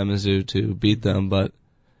shot by Mizzou to beat them. But,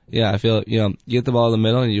 yeah, I feel, you get the ball in the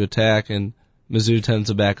middle and you attack, and Mizzou tends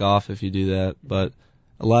to back off if you do that. But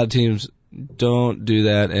a lot of teams don't do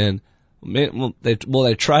that, and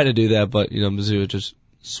they try to do that, but, Mizzou is just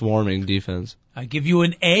swarming defense. I give you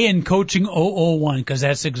an A in coaching 001 because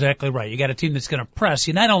that's exactly right. You got a team that's going to press.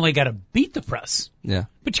 You not only got to beat the press, yeah,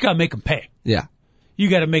 but you got to make them pay. Yeah. You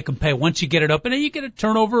got to make them pay. Once you get it up, and then you get a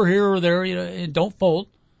turnover here or there, and don't fold.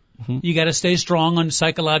 Mm-hmm. You got to stay strong on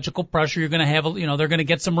psychological pressure. You're going to have, they're going to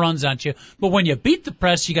get some runs on you. But when you beat the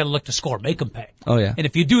press, you got to look to score, make them pay. Oh yeah. And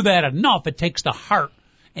if you do that enough, it takes the heart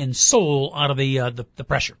and soul out of the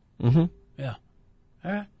pressure. Mm-hmm. Yeah.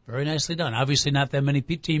 All right. Very nicely done. Obviously not that many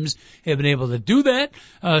teams have been able to do that.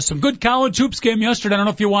 Some good college hoops game yesterday. I don't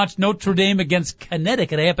know if you watched Notre Dame against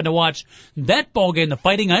Connecticut. I happened to watch that ball game. The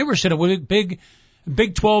Fighting Irish had a big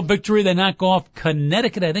Big 12 victory. They knock off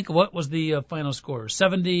Connecticut. I think what was the final score?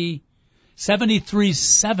 73-70.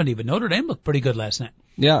 But Notre Dame looked pretty good last night.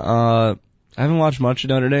 Yeah. I haven't watched much of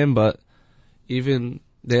Notre Dame, but even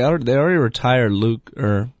they already retired Luke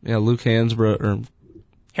Hansbrough or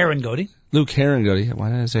Herringody. Luke Herringody. Why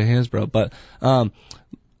did I say Hansbrough? But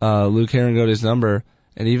Luke Herringody's number,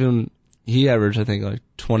 and even he averaged, I think, like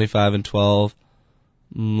 25 and 12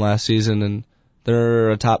 last season, and they're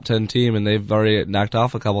a top 10 team, and they've already knocked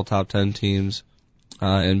off a couple top 10 teams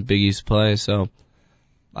in Big East play. So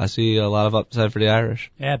I see a lot of upside for the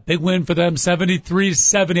Irish. Yeah, big win for them,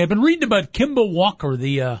 73-70. I've been reading about Kimball Walker,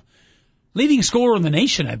 the leading scorer in the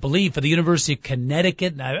nation, I believe, for the University of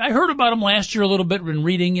Connecticut. And I heard about him last year a little bit when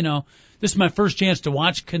reading, this is my first chance to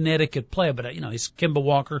watch Connecticut play, but, he's Kimball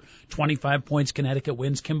Walker, 25 points, Connecticut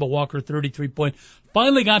wins. Kimball Walker, 33 points.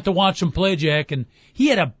 Finally got to watch him play, Jack, and he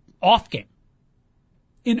had a off game.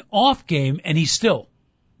 And he still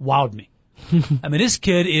wowed me. I mean, this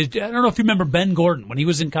kid is, I don't know if you remember Ben Gordon when he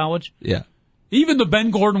was in college. Yeah. Even the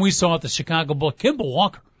Ben Gordon we saw at the Chicago Bulls, Kimball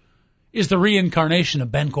Walker is the reincarnation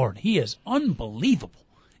of Ben Gordon. He is unbelievable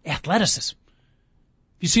athleticism.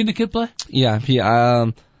 You seen the kid play? Yeah,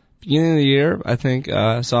 beginning of the year, I think,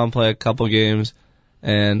 I saw him play a couple games,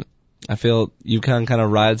 and I feel UConn kind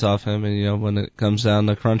of rides off him, and, when it comes down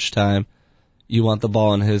to crunch time, you want the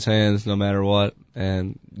ball in his hands no matter what,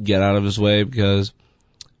 and get out of his way because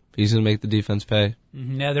he's going to make the defense pay.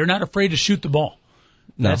 Mm-hmm. Yeah, they're not afraid to shoot the ball.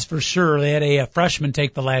 No. That's for sure. They had a freshman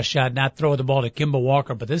take the last shot, not throw the ball to Kimball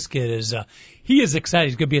Walker, but this kid is, he is excited.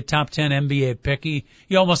 He's going to be a top 10 NBA pick. He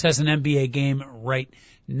almost has an NBA game right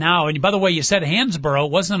now. And by the way, you said Hansbrough.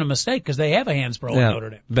 It wasn't a mistake because they have a Hansbrough in Notre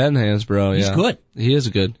Dame. Ben Hansbrough, He's good. He is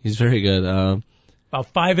good. He's very good. About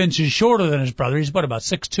 5 inches shorter than his brother. He's about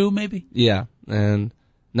 6'2", maybe? Yeah, and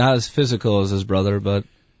not as physical as his brother, but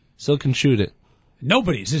still can shoot it.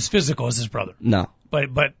 Nobody's as physical as his brother. No.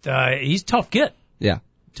 But he's a tough kid. Yeah.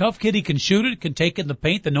 Tough kid. He can shoot it, can take it in the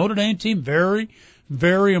paint. The Notre Dame team, very,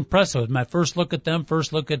 very impressive. My first look at them,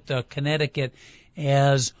 first look at Connecticut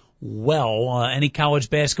as well. Any college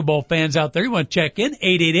basketball fans out there, you want to check in,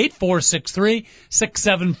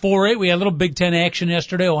 888-463-6748. We had a little Big Ten action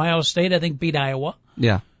yesterday. Ohio State, I think, beat Iowa.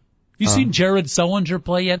 Yeah. You seen Jared Sullinger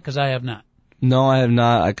play yet? Because I have not. No, I have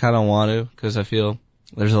not. I kind of want to because I feel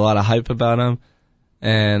there's a lot of hype about him,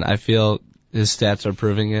 and I feel his stats are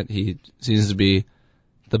proving it. He seems to be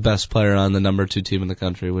the best player on the number 2 team in the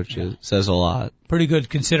country, which says a lot. Pretty good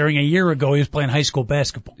considering a year ago he was playing high school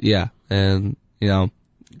basketball. Yeah, and,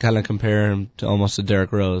 kind of compare him to almost a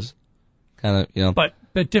Derrick Rose. Kind of, But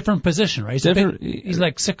different position, right? He's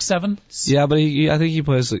like 6'7". Yeah, but I think he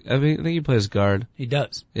plays guard. He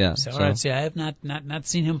does. Yeah. So, all right, see, I have not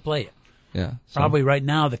seen him play it. Yeah. Probably right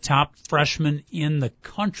now the top freshman in the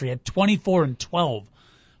country at 24 and 12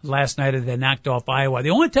 last night as they knocked off Iowa.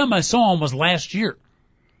 The only time I saw him was last year.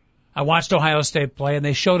 I watched Ohio State play, and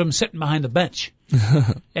they showed him sitting behind the bench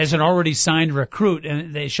as an already signed recruit,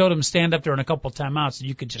 and they showed him stand up there in a couple of timeouts, and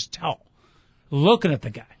you could just tell. Looking at the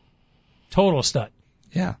guy. Total stud.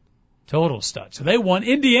 Yeah. Total stud. So they won.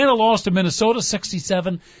 Indiana lost to Minnesota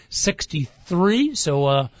 67-63.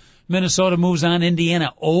 So Minnesota moves on.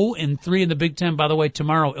 Indiana 0-3 in the Big Ten. By the way,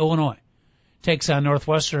 tomorrow, Illinois takes on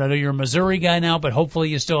Northwestern. I know you're a Missouri guy now, but hopefully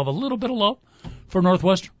you still have a little bit of love for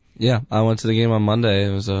Northwestern. Yeah, I went to the game on Monday.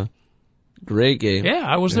 It was a great game. Yeah,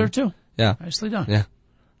 I was there too. Yeah. Nicely done. Yeah.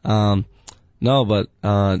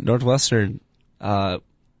 Northwestern, I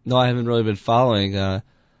haven't really been following.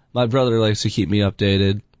 My brother likes to keep me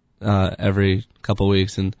updated, every couple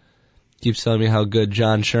weeks and keeps telling me how good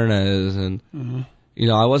John Cherna is. And,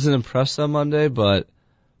 I wasn't impressed on Monday, but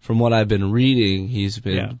from what I've been reading, he's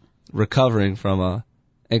been recovering from a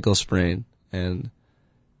ankle sprain. And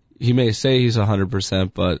he may say he's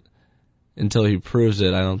 100%, but until he proves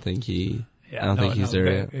it, I don't think he's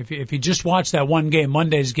there yet. If you just watch that one game,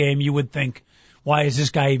 Monday's game, you would think, why is this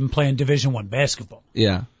guy even playing Division I basketball?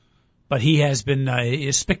 Yeah. But he has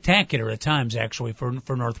been spectacular at times, actually, for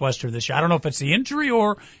Northwestern this year. I don't know if it's the injury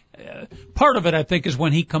or part of it, I think, is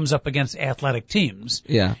when he comes up against athletic teams.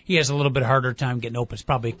 Yeah. He has a little bit harder time getting open. It's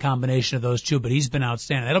probably a combination of those two, but he's been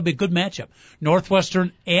outstanding. That'll be a good matchup.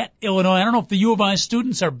 Northwestern at Illinois. I don't know if the U of I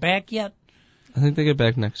students are back yet. I think they get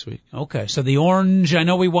back next week. Okay, so the Orange, I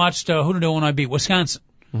know we watched, who did Illinois beat? Wisconsin.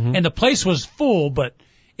 Mm-hmm. And the place was full, but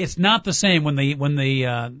it's not the same when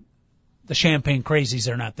the Champagne Crazies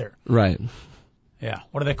are not there. Right. Yeah.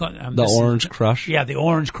 What are they called? The Orange Crush. Yeah, the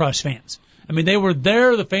Orange Crush fans. I mean, they were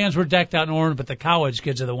there, the fans were decked out in orange, but the college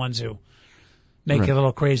kids are the ones who make it a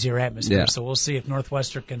little crazier atmosphere. Yeah. So we'll see if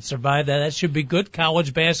Northwestern can survive that. That should be good.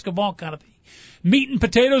 College basketball, kind of the meat and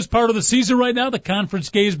potatoes part of the season right now. The conference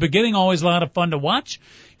games beginning, always a lot of fun to watch.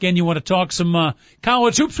 Again, you want to talk some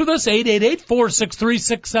college hoops with us,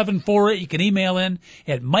 888-463-6748. You can email in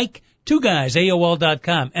at Mike2Guys,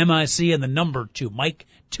 AOL.com, MIC and the number 2,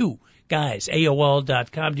 Mike2Guys,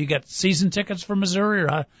 AOL.com. Do you got season tickets for Missouri, or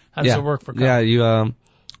how does it work for college? Yeah,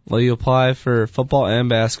 you apply for football and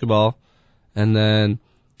basketball, and then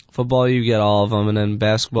football you get all of them, and then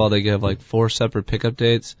basketball they give like 4 separate pickup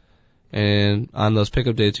dates, and on those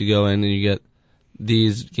pickup dates you go in and you get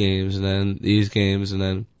these games, and then these games, and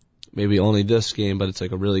then maybe only this game, but it's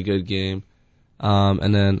like a really good game,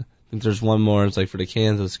 and then I think there's one more, it's like for the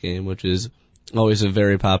Kansas game, which is always a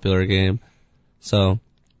very popular game. So,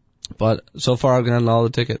 but so far I've gotten all the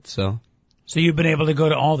tickets, so. So you've been able to go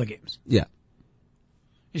to all the games? Yeah.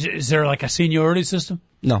 Is there like a seniority system?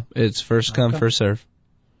 No, it's first come, first serve.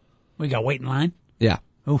 We got wait in line? Yeah.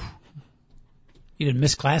 Oof. You didn't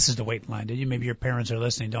miss classes to wait in line, did you? Maybe your parents are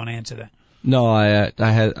listening. Don't answer that. No, I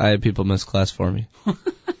had people miss class for me.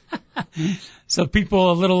 So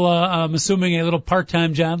people I'm assuming a little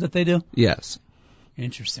part-time job that they do? Yes.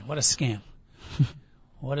 Interesting. What a scam.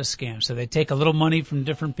 What a scam. So they take a little money from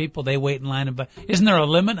different people, they wait in line and buy. Isn't there a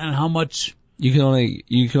limit on how much? You can only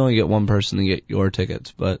get one person to get your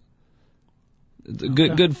tickets, but it's a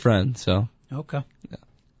good friend, so. Okay. Yeah.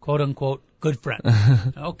 Quote unquote good friend.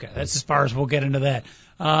 Okay, that's as far as we'll get into that.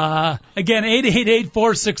 Again,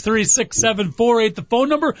 888-463-6748, the phone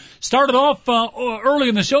number. Started off early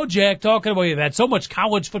in the show, Jack, talking about you've had so much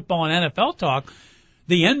college football and NFL talk.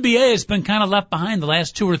 The NBA has been kind of left behind the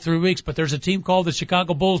last 2 or 3 weeks, but there's a team called the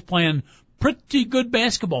Chicago Bulls playing pretty good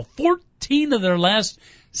basketball. 14 of their last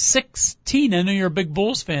 16. I know you're big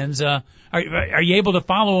Bulls fans. Are you able to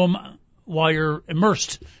follow them while you're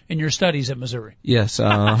immersed in your studies at Missouri? Yes.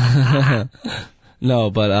 No,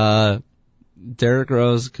 but Derrick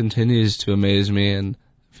Rose continues to amaze me, and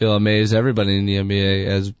feel amaze everybody in the NBA,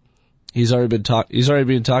 as he's already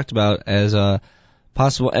been talked about as a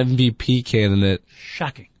possible MVP candidate.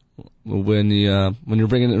 Shocking. When you're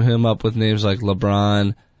bringing him up with names like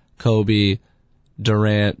LeBron, Kobe,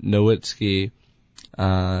 Durant, Nowitzki.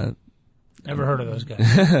 Never heard of those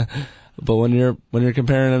guys. But when you're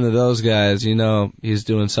comparing him to those guys, you know he's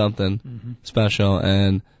doing something special.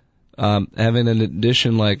 And having an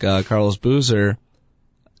addition like Carlos Boozer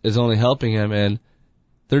is only helping him. And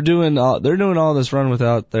they're doing all this run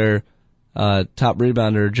without their top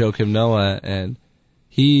rebounder Joakim Noah, and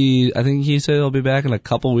I think he said he'll be back in a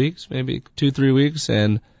couple weeks, maybe 2-3 weeks,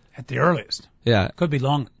 and at the earliest. Yeah. Could be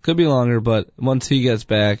longer, but once he gets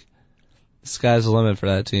back, the sky's the limit for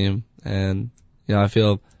that team. And I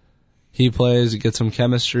feel he plays, gets some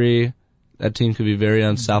chemistry, that team could be very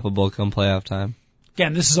unstoppable come playoff time.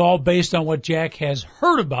 Again, this is all based on what Jack has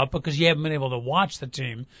heard about, because you haven't been able to watch the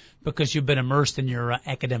team because you've been immersed in your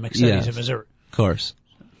academic studies in Missouri. Of course.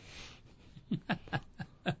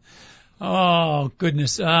 Oh,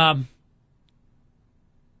 goodness.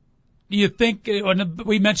 You think,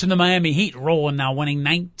 we mentioned the Miami Heat rolling now, winning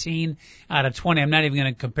 19 out of 20. I'm not even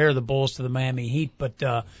going to compare the Bulls to the Miami Heat,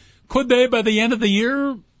 but could they, by the end of the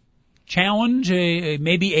year, challenge a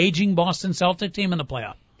maybe aging Boston Celtic team in the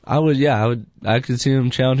playoff? I could see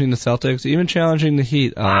them challenging the Celtics, even challenging the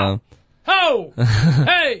Heat.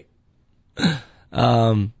 Hey!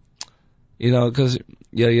 Because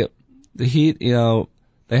the Heat,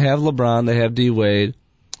 they have LeBron, they have D Wade.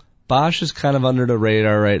 Bosh is kind of under the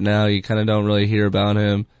radar right now. You kind of don't really hear about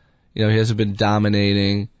him. He hasn't been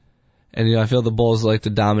dominating, and I feel the Bulls like to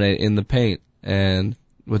dominate in the paint, and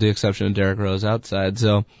with the exception of Derrick Rose outside.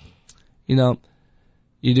 So, you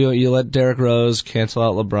let Derrick Rose cancel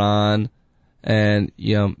out LeBron, and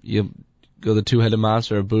you go the two-headed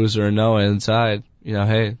monster of Boozer and Noah inside.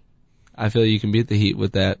 Hey, I feel you can beat the Heat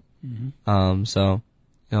with that So,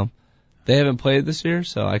 they haven't played this year,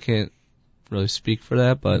 so I can't really speak for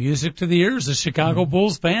that. But music to the ears, the Chicago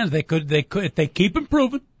Bulls fans, they could, if they keep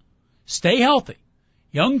improving, stay healthy.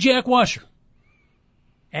 Young Jack Washer,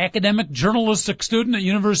 academic journalistic student at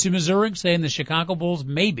University of Missouri, saying the Chicago Bulls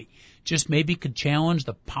maybe, just maybe, could challenge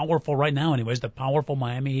the powerful, right now anyways, the powerful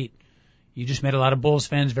Miami Heat. You just made a lot of Bulls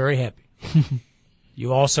fans very happy.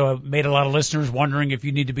 You also have made a lot of listeners wondering if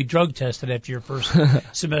you need to be drug tested after your first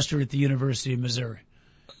semester at the University of Missouri.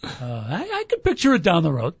 I could picture it down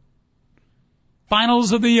the road.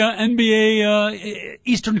 Finals of the NBA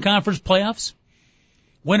Eastern Conference playoffs.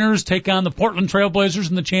 Winners take on the Portland Trailblazers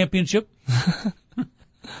in the championship.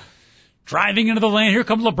 Driving into the lane. Here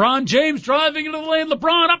comes LeBron James driving into the lane.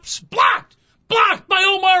 LeBron up. Blocked by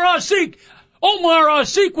Omar Asik. Omar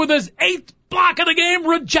Asik with his 8th block of the game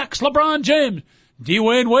rejects LeBron James.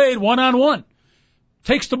 D-Wade Wade one-on-one.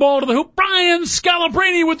 Takes the ball to the hoop. Brian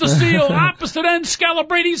Scalabrine with the steal. Opposite end,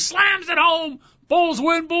 Scalabrine slams it home. Bulls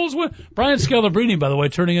win. Brian Scalabrine, by the way,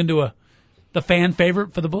 turning into the fan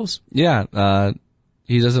favorite for the Bulls. Yeah,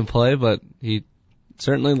 he doesn't play, but he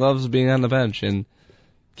certainly loves being on the bench, and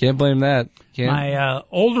can't blame that. My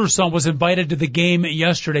older son was invited to the game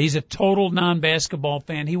yesterday. He's a total non-basketball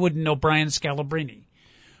fan. He wouldn't know Brian Scalabrine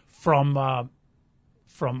from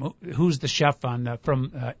who's the chef on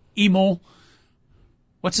from Emo.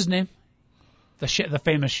 What's his name? The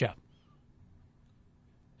famous chef.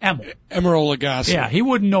 Emeril Lagasse. Yeah, he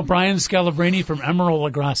wouldn't know Brian Scalabrine from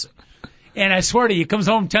Emeril Lagasse. And I swear to you, he comes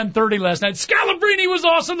home 10:30 last night. Scalabrine was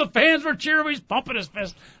awesome. The fans were cheering. He's pumping his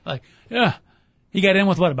fist. Like, yeah. He got in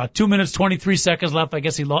with about 2 minutes, 23 seconds left. I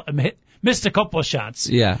guess he missed a couple of shots.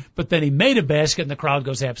 Yeah. But then he made a basket, and the crowd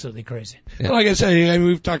goes absolutely crazy. Yeah. Well, like I said,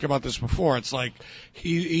 we've talked about this before. It's like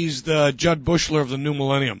he's the Judd Bushler of the new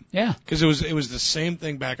millennium. Yeah. Because it was the same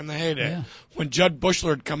thing back in the heyday. Yeah. When Judd Bushler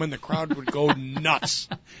would come in, the crowd would go nuts.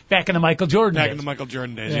 Back in the Michael Jordan days. Back in the Michael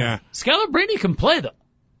Jordan days, yeah. Scalabrine can play, though.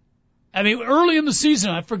 I mean, early in the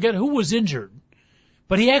season, I forget who was injured,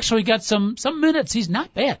 but he actually got some minutes. He's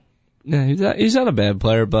not bad. Yeah, he's not a bad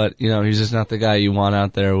player, but he's just not the guy you want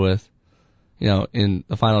out there with, in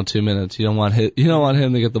the final 2 minutes. You don't want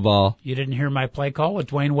him to get the ball. You didn't hear my play call with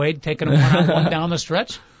Dwayne Wade taking a one-on-one down the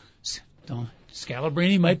stretch?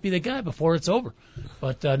 Scalabrine might be the guy before it's over.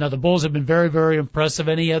 But no, the Bulls have been very, very impressive.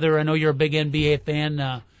 I know you're a big NBA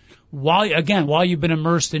fan. While you've been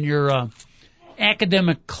immersed in your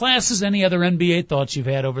academic classes, any other NBA thoughts you've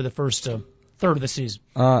had over the first third of the season?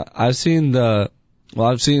 I've seen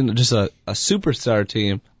just a superstar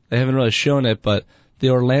team. They haven't really shown it, but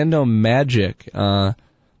the Orlando Magic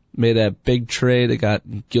made that big trade. They got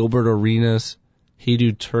Gilbert Arenas,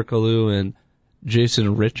 Hedo Turkoglu, and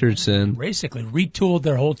Jason Richardson. Basically retooled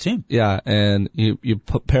their whole team. Yeah, and you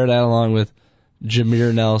pair that along with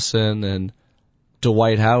Jameer Nelson and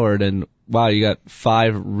Dwight Howard, and wow, you got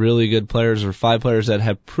 5 really good players, or 5 players that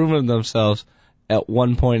have proven themselves at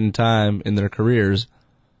one point in time in their careers.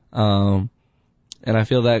 And I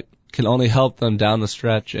feel that can only help them down the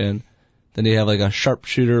stretch. And then you have like a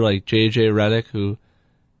sharpshooter like J.J. Redick, who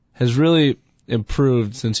has really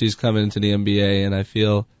improved since he's come into the NBA, and I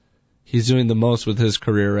feel he's doing the most with his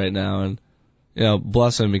career right now. And,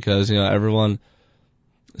 bless him, because, everyone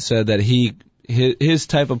said that his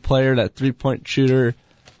type of player, that 3-point shooter,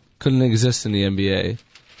 couldn't exist in the NBA.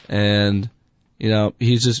 And,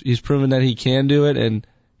 he's proven that he can do it, and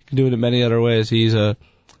he can do it in many other ways. He's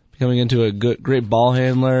coming into a great ball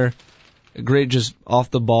handler, a great just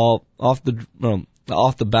off the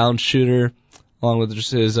bounce shooter, along with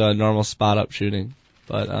just his normal spot up shooting.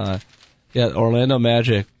 But Orlando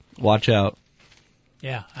Magic, watch out.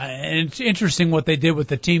 Yeah, and it's interesting what they did with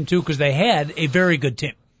the team too, because they had a very good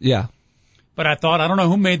team. Yeah. But I don't know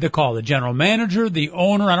who made the call, the general manager, the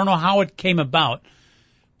owner. I don't know how it came about,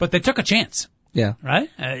 but they took a chance. Yeah. Right?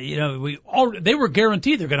 They were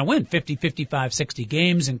guaranteed they're going to win 50, 55, 60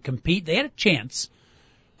 games and compete. They had a chance,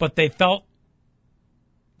 but they felt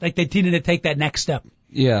like they needed to take that next step.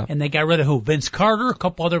 Yeah. And they got rid of who? Vince Carter, a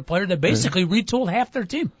couple other players. They basically retooled half their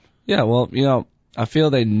team. Yeah, well, I feel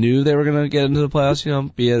they knew they were going to get into the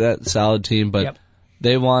playoffs, be that solid team, but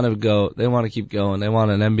they want to keep going. They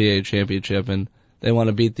want an NBA championship, and they want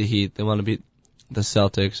to beat the Heat. They want to beat the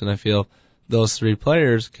Celtics, and I feel those 3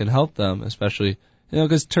 players can help them, especially,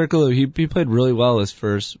 because Turkoglu, he played really well his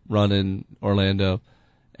first run in Orlando,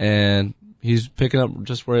 and he's picking up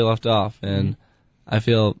just where he left off, and I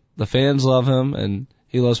feel the fans love him, and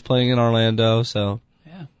he loves playing in Orlando, so.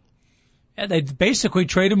 Yeah, they basically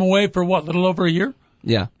trade him away for a little over a year?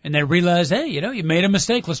 Yeah. And they realized, hey, you made a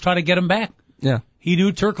mistake. Let's try to get him back. Yeah.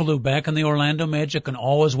 Hedo Turkoglu back in the Orlando Magic, and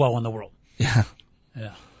all is well in the world. Yeah.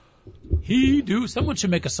 Yeah. He do. Someone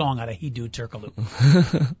should make a song out of He Do Turkaloo.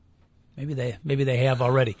 Maybe they have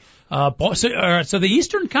already. So the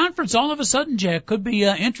Eastern Conference all of a sudden, Jack, could be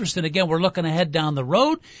interesting. Again, we're looking ahead down the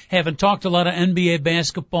road. Haven't talked a lot of NBA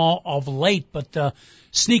basketball of late, but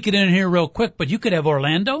sneak it in here real quick. But you could have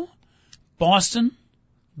Orlando, Boston,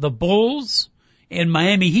 the Bulls, and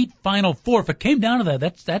Miami Heat Final Four. If it came down to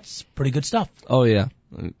that, that's pretty good stuff. Oh yeah,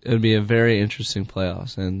 it would be a very interesting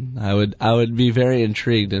playoffs, and I would be very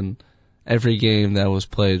intrigued in every game that was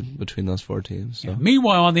played between those four teams. So. Yeah.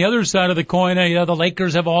 Meanwhile, on the other side of the coin, the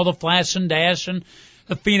Lakers have all the flash and dash, and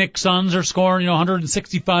the Phoenix Suns are scoring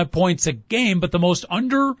 165 points a game. But the most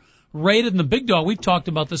underrated in the Big Dog, we've talked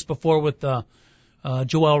about this before with Joel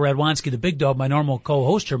Radwanski, the Big Dog, my normal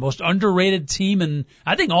co-host here, most underrated team in,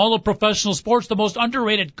 I think, all of professional sports. The most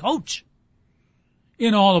underrated coach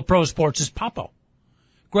in all of pro sports is Popo.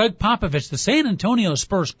 Greg Popovich, the San Antonio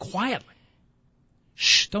Spurs, quietly.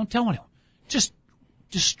 Shh, don't tell anyone. Just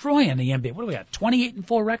destroying the NBA. What do we got?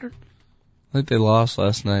 28-4 record? I think they lost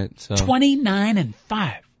last night. So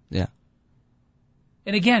 29-5. Yeah.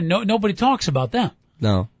 And again, nobody talks about them.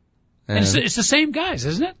 No. And it's the same guys,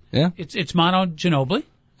 isn't it? Yeah. It's Manu Ginobili.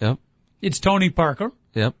 Yep. It's Tony Parker.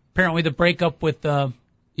 Yep. Apparently the breakup with Eva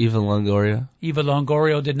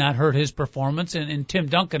Longoria did not hurt his performance, and Tim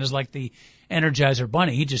Duncan is like the Energizer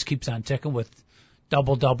Bunny. He just keeps on ticking with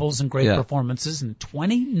double-doubles and great performances, and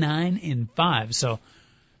 29-5. So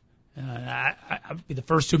I'll be the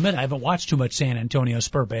first to admit I haven't watched too much San Antonio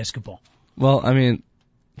Spur basketball. Well, I mean,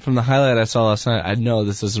 from the highlight I saw last night, I know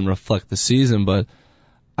this doesn't reflect the season, but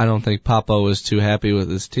I don't think Popo was too happy with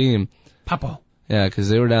his team. Popo? Yeah, because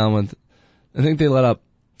they were down with, I think they let up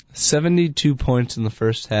 72 points in the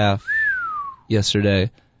first half yesterday,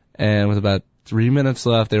 and with about 3 minutes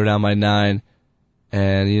left, they were down by 9.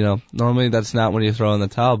 And, normally that's not when you throw in the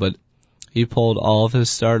towel, but he pulled all of his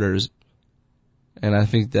starters. And I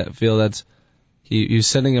think he's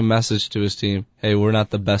sending a message to his team. Hey, we're not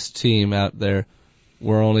the best team out there.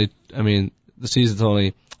 The season's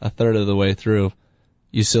only a third of the way through.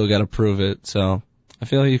 You still got to prove it. So I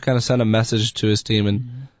feel like he kind of sent a message to his team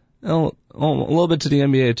and a little bit to the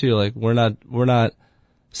NBA too. Like we're not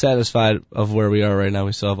satisfied of where we are right now.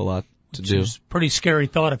 We still have a lot to do. It's a pretty scary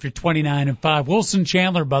thought if you're 29-5. Wilson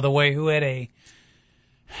Chandler, by the way, who had a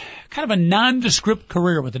kind of a nondescript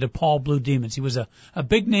career with the DePaul Blue Demons. He was a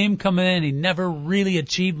big name coming in. He never really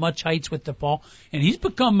achieved much heights with DePaul. And he's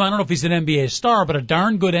become, I don't know if he's an NBA star, but a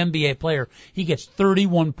darn good NBA player. He gets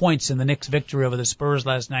 31 points in the Knicks' victory over the Spurs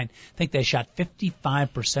last night. I think they shot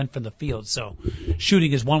 55% from the field. So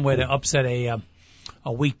shooting is one way to upset a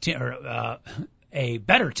weak team, or a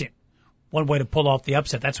better team. One way to pull off the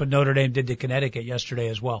upset. That's what Notre Dame did to Connecticut yesterday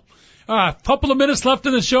as well. All right, a couple of minutes left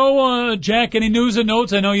in the show. Jack, any news and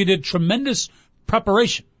notes? I know you did tremendous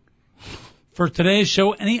preparation for today's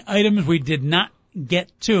show. Any items we did not get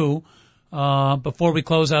to before we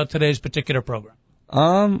close out today's particular program?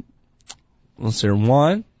 Let's see.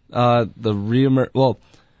 One, I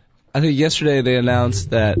think yesterday they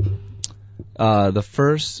announced that the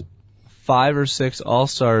first 5 or 6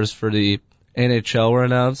 All-Stars for the NHL were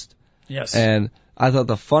announced. Yes. And I thought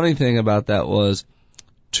the funny thing about that was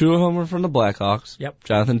 2 of them were from the Blackhawks. Yep.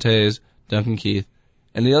 Jonathan Toews, Duncan Keith,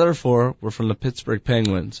 and the other 4 were from the Pittsburgh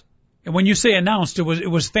Penguins. And when you say announced, it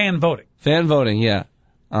was fan voting. Fan voting, yeah.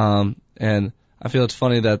 And I feel it's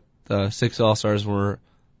funny that the 6 All-Stars were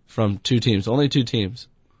from 2 teams, only 2 teams.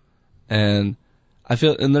 And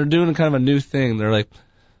and they're doing kind of a new thing. They're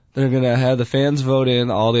gonna have the fans vote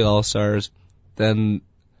in all the All-Stars, then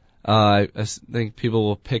I think people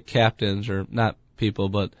will pick captains, or not people,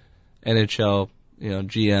 but NHL,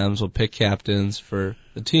 GMs will pick captains for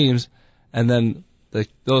the teams, and then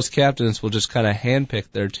those captains will just kind of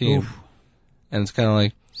handpick their team. Oof. And it's kind of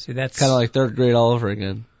like, that's kind of like 3rd grade all over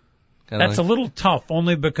again. That's a little tough,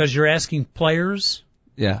 only because you're asking players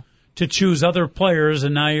to choose other players,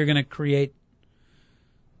 and now you're going to create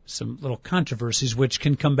some little controversies, which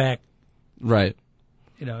can come back. Right.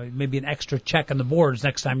 Maybe an extra check on the boards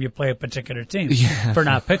next time you play a particular team for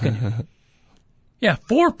not picking you. Yeah,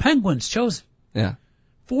 4 Penguins chosen. Yeah.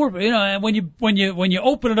 4, when you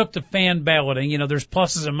open it up to fan balloting, there's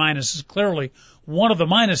pluses and minuses. Clearly, one of the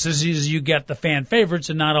minuses is you get the fan favorites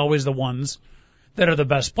and not always the ones that are the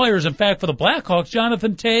best players. In fact, for the Blackhawks,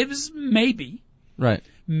 Jonathan Toews, maybe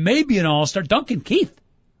an All-Star. Duncan Keith.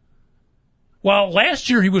 Well,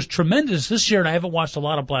 last year he was tremendous. This year, and I haven't watched a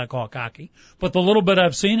lot of Blackhawk hockey, but the little bit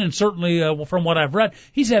I've seen, and certainly from what I've read,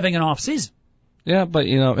 he's having an off season. Yeah, but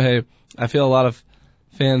hey, I feel a lot of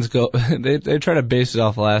fans go they try to base it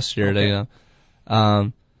off last year. Okay.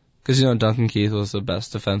 Because Duncan Keith was the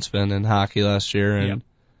best defenseman in hockey last year, and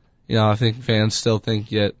I think fans still think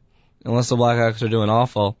that unless the Blackhawks are doing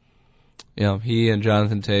awful, he and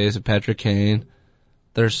Jonathan Toews and Patrick Kane,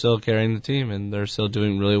 they're still carrying the team and they're still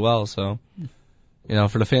doing really well. So,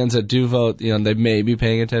 for the fans that do vote, they may be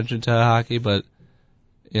paying attention to hockey, but,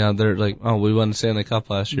 they're like, oh, we won the Stanley Cup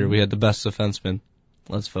last year. We had the best defenseman.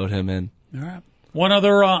 Let's vote him in. All right. One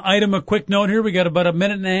other item, a quick note here. We got about a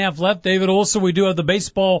minute and a half left. David, also, we do have the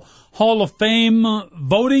Baseball Hall of Fame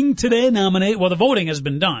voting today. Well, the voting has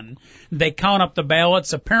been done. They count up the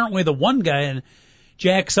ballots. Apparently, the one guy, and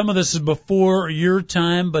Jack, some of this is before your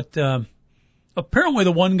time, but apparently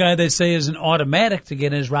the one guy they say is an automatic to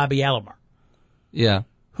get in is Robbie Alomar. Yeah.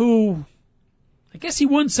 Who, I guess he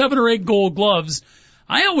won 7 or 8 Gold Gloves.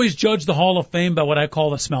 I always judge the Hall of Fame by what I call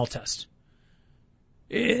the smell test.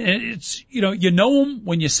 It's, you know them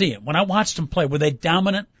when you see them. When I watched them play, were they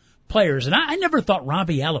dominant players? And I never thought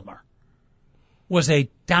Robbie Alomar was a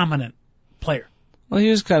dominant player. Well, he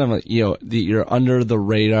was kind of you're under the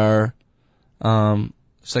radar,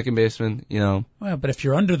 second baseman, Well, but if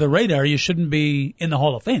you're under the radar, you shouldn't be in the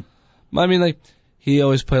Hall of Fame. I mean, he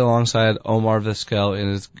always played alongside Omar Vizquel in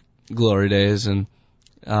his glory days, and,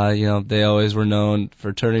 they always were known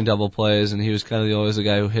for turning double plays, and he was kind of always the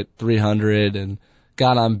guy who hit 300 and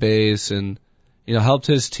got on base and, helped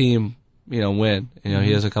his team, win.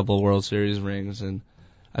 He has a couple of World Series rings, and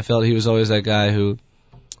I felt he was always that guy who,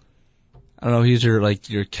 I don't know, he's your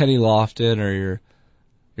Kenny Lofton or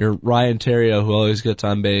your Ryan Theriot who always gets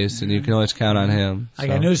on base, and you can always count on him. I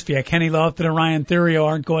got news for you. Kenny Lofton and Ryan Theriot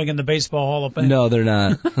aren't going in the Baseball Hall of Fame. No, they're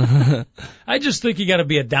not. I just think you got to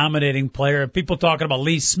be a dominating player. People talking about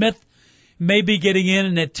Lee Smith maybe getting in,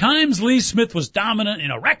 and at times Lee Smith was dominant,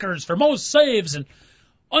 records for most saves and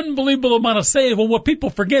unbelievable amount of saves. Well, what people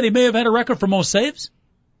forget, he may have had a record for most saves.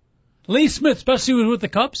 Lee Smith, especially with the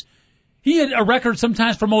Cubs, he had a record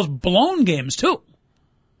sometimes for most blown games too.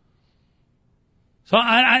 So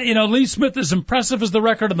Lee Smith, as impressive as the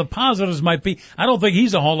record and the positives might be, I don't think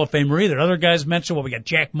he's a Hall of Famer either. Other guys mentioned, we got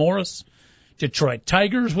Jack Morris, Detroit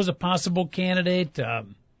Tigers was a possible candidate,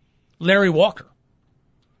 Larry Walker.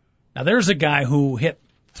 Now there's a guy who hit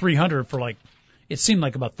 300 for it seemed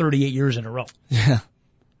like about 38 years in a row. Yeah.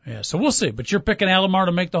 Yeah, so we'll see. But you're picking Alomar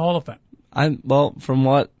to make the Hall of Fame. Well, from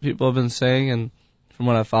what people have been saying and from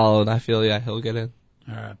what I followed, I feel, he'll get in.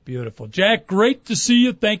 All right, beautiful. Jack, great to see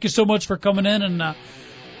you. Thank you so much for coming in. And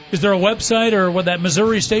is there a website or what that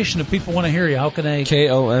Missouri station if people want to hear you? How can they?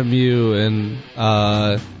 KOMU and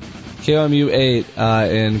KOMU 8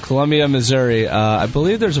 in Columbia, Missouri. I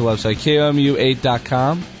believe there's a website,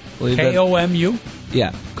 KOMU8.com. KOMU?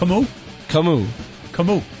 Yeah. Camus?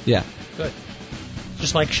 Camus. Yeah. Good.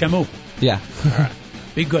 Just like Shamu. Yeah. All right.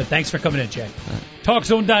 Be good. Thanks for coming in, Jack.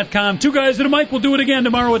 TalkZone.com. 2 Guys and a Mic. We'll do it again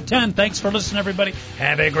tomorrow at 10. Thanks for listening, everybody.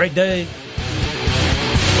 Have a great day.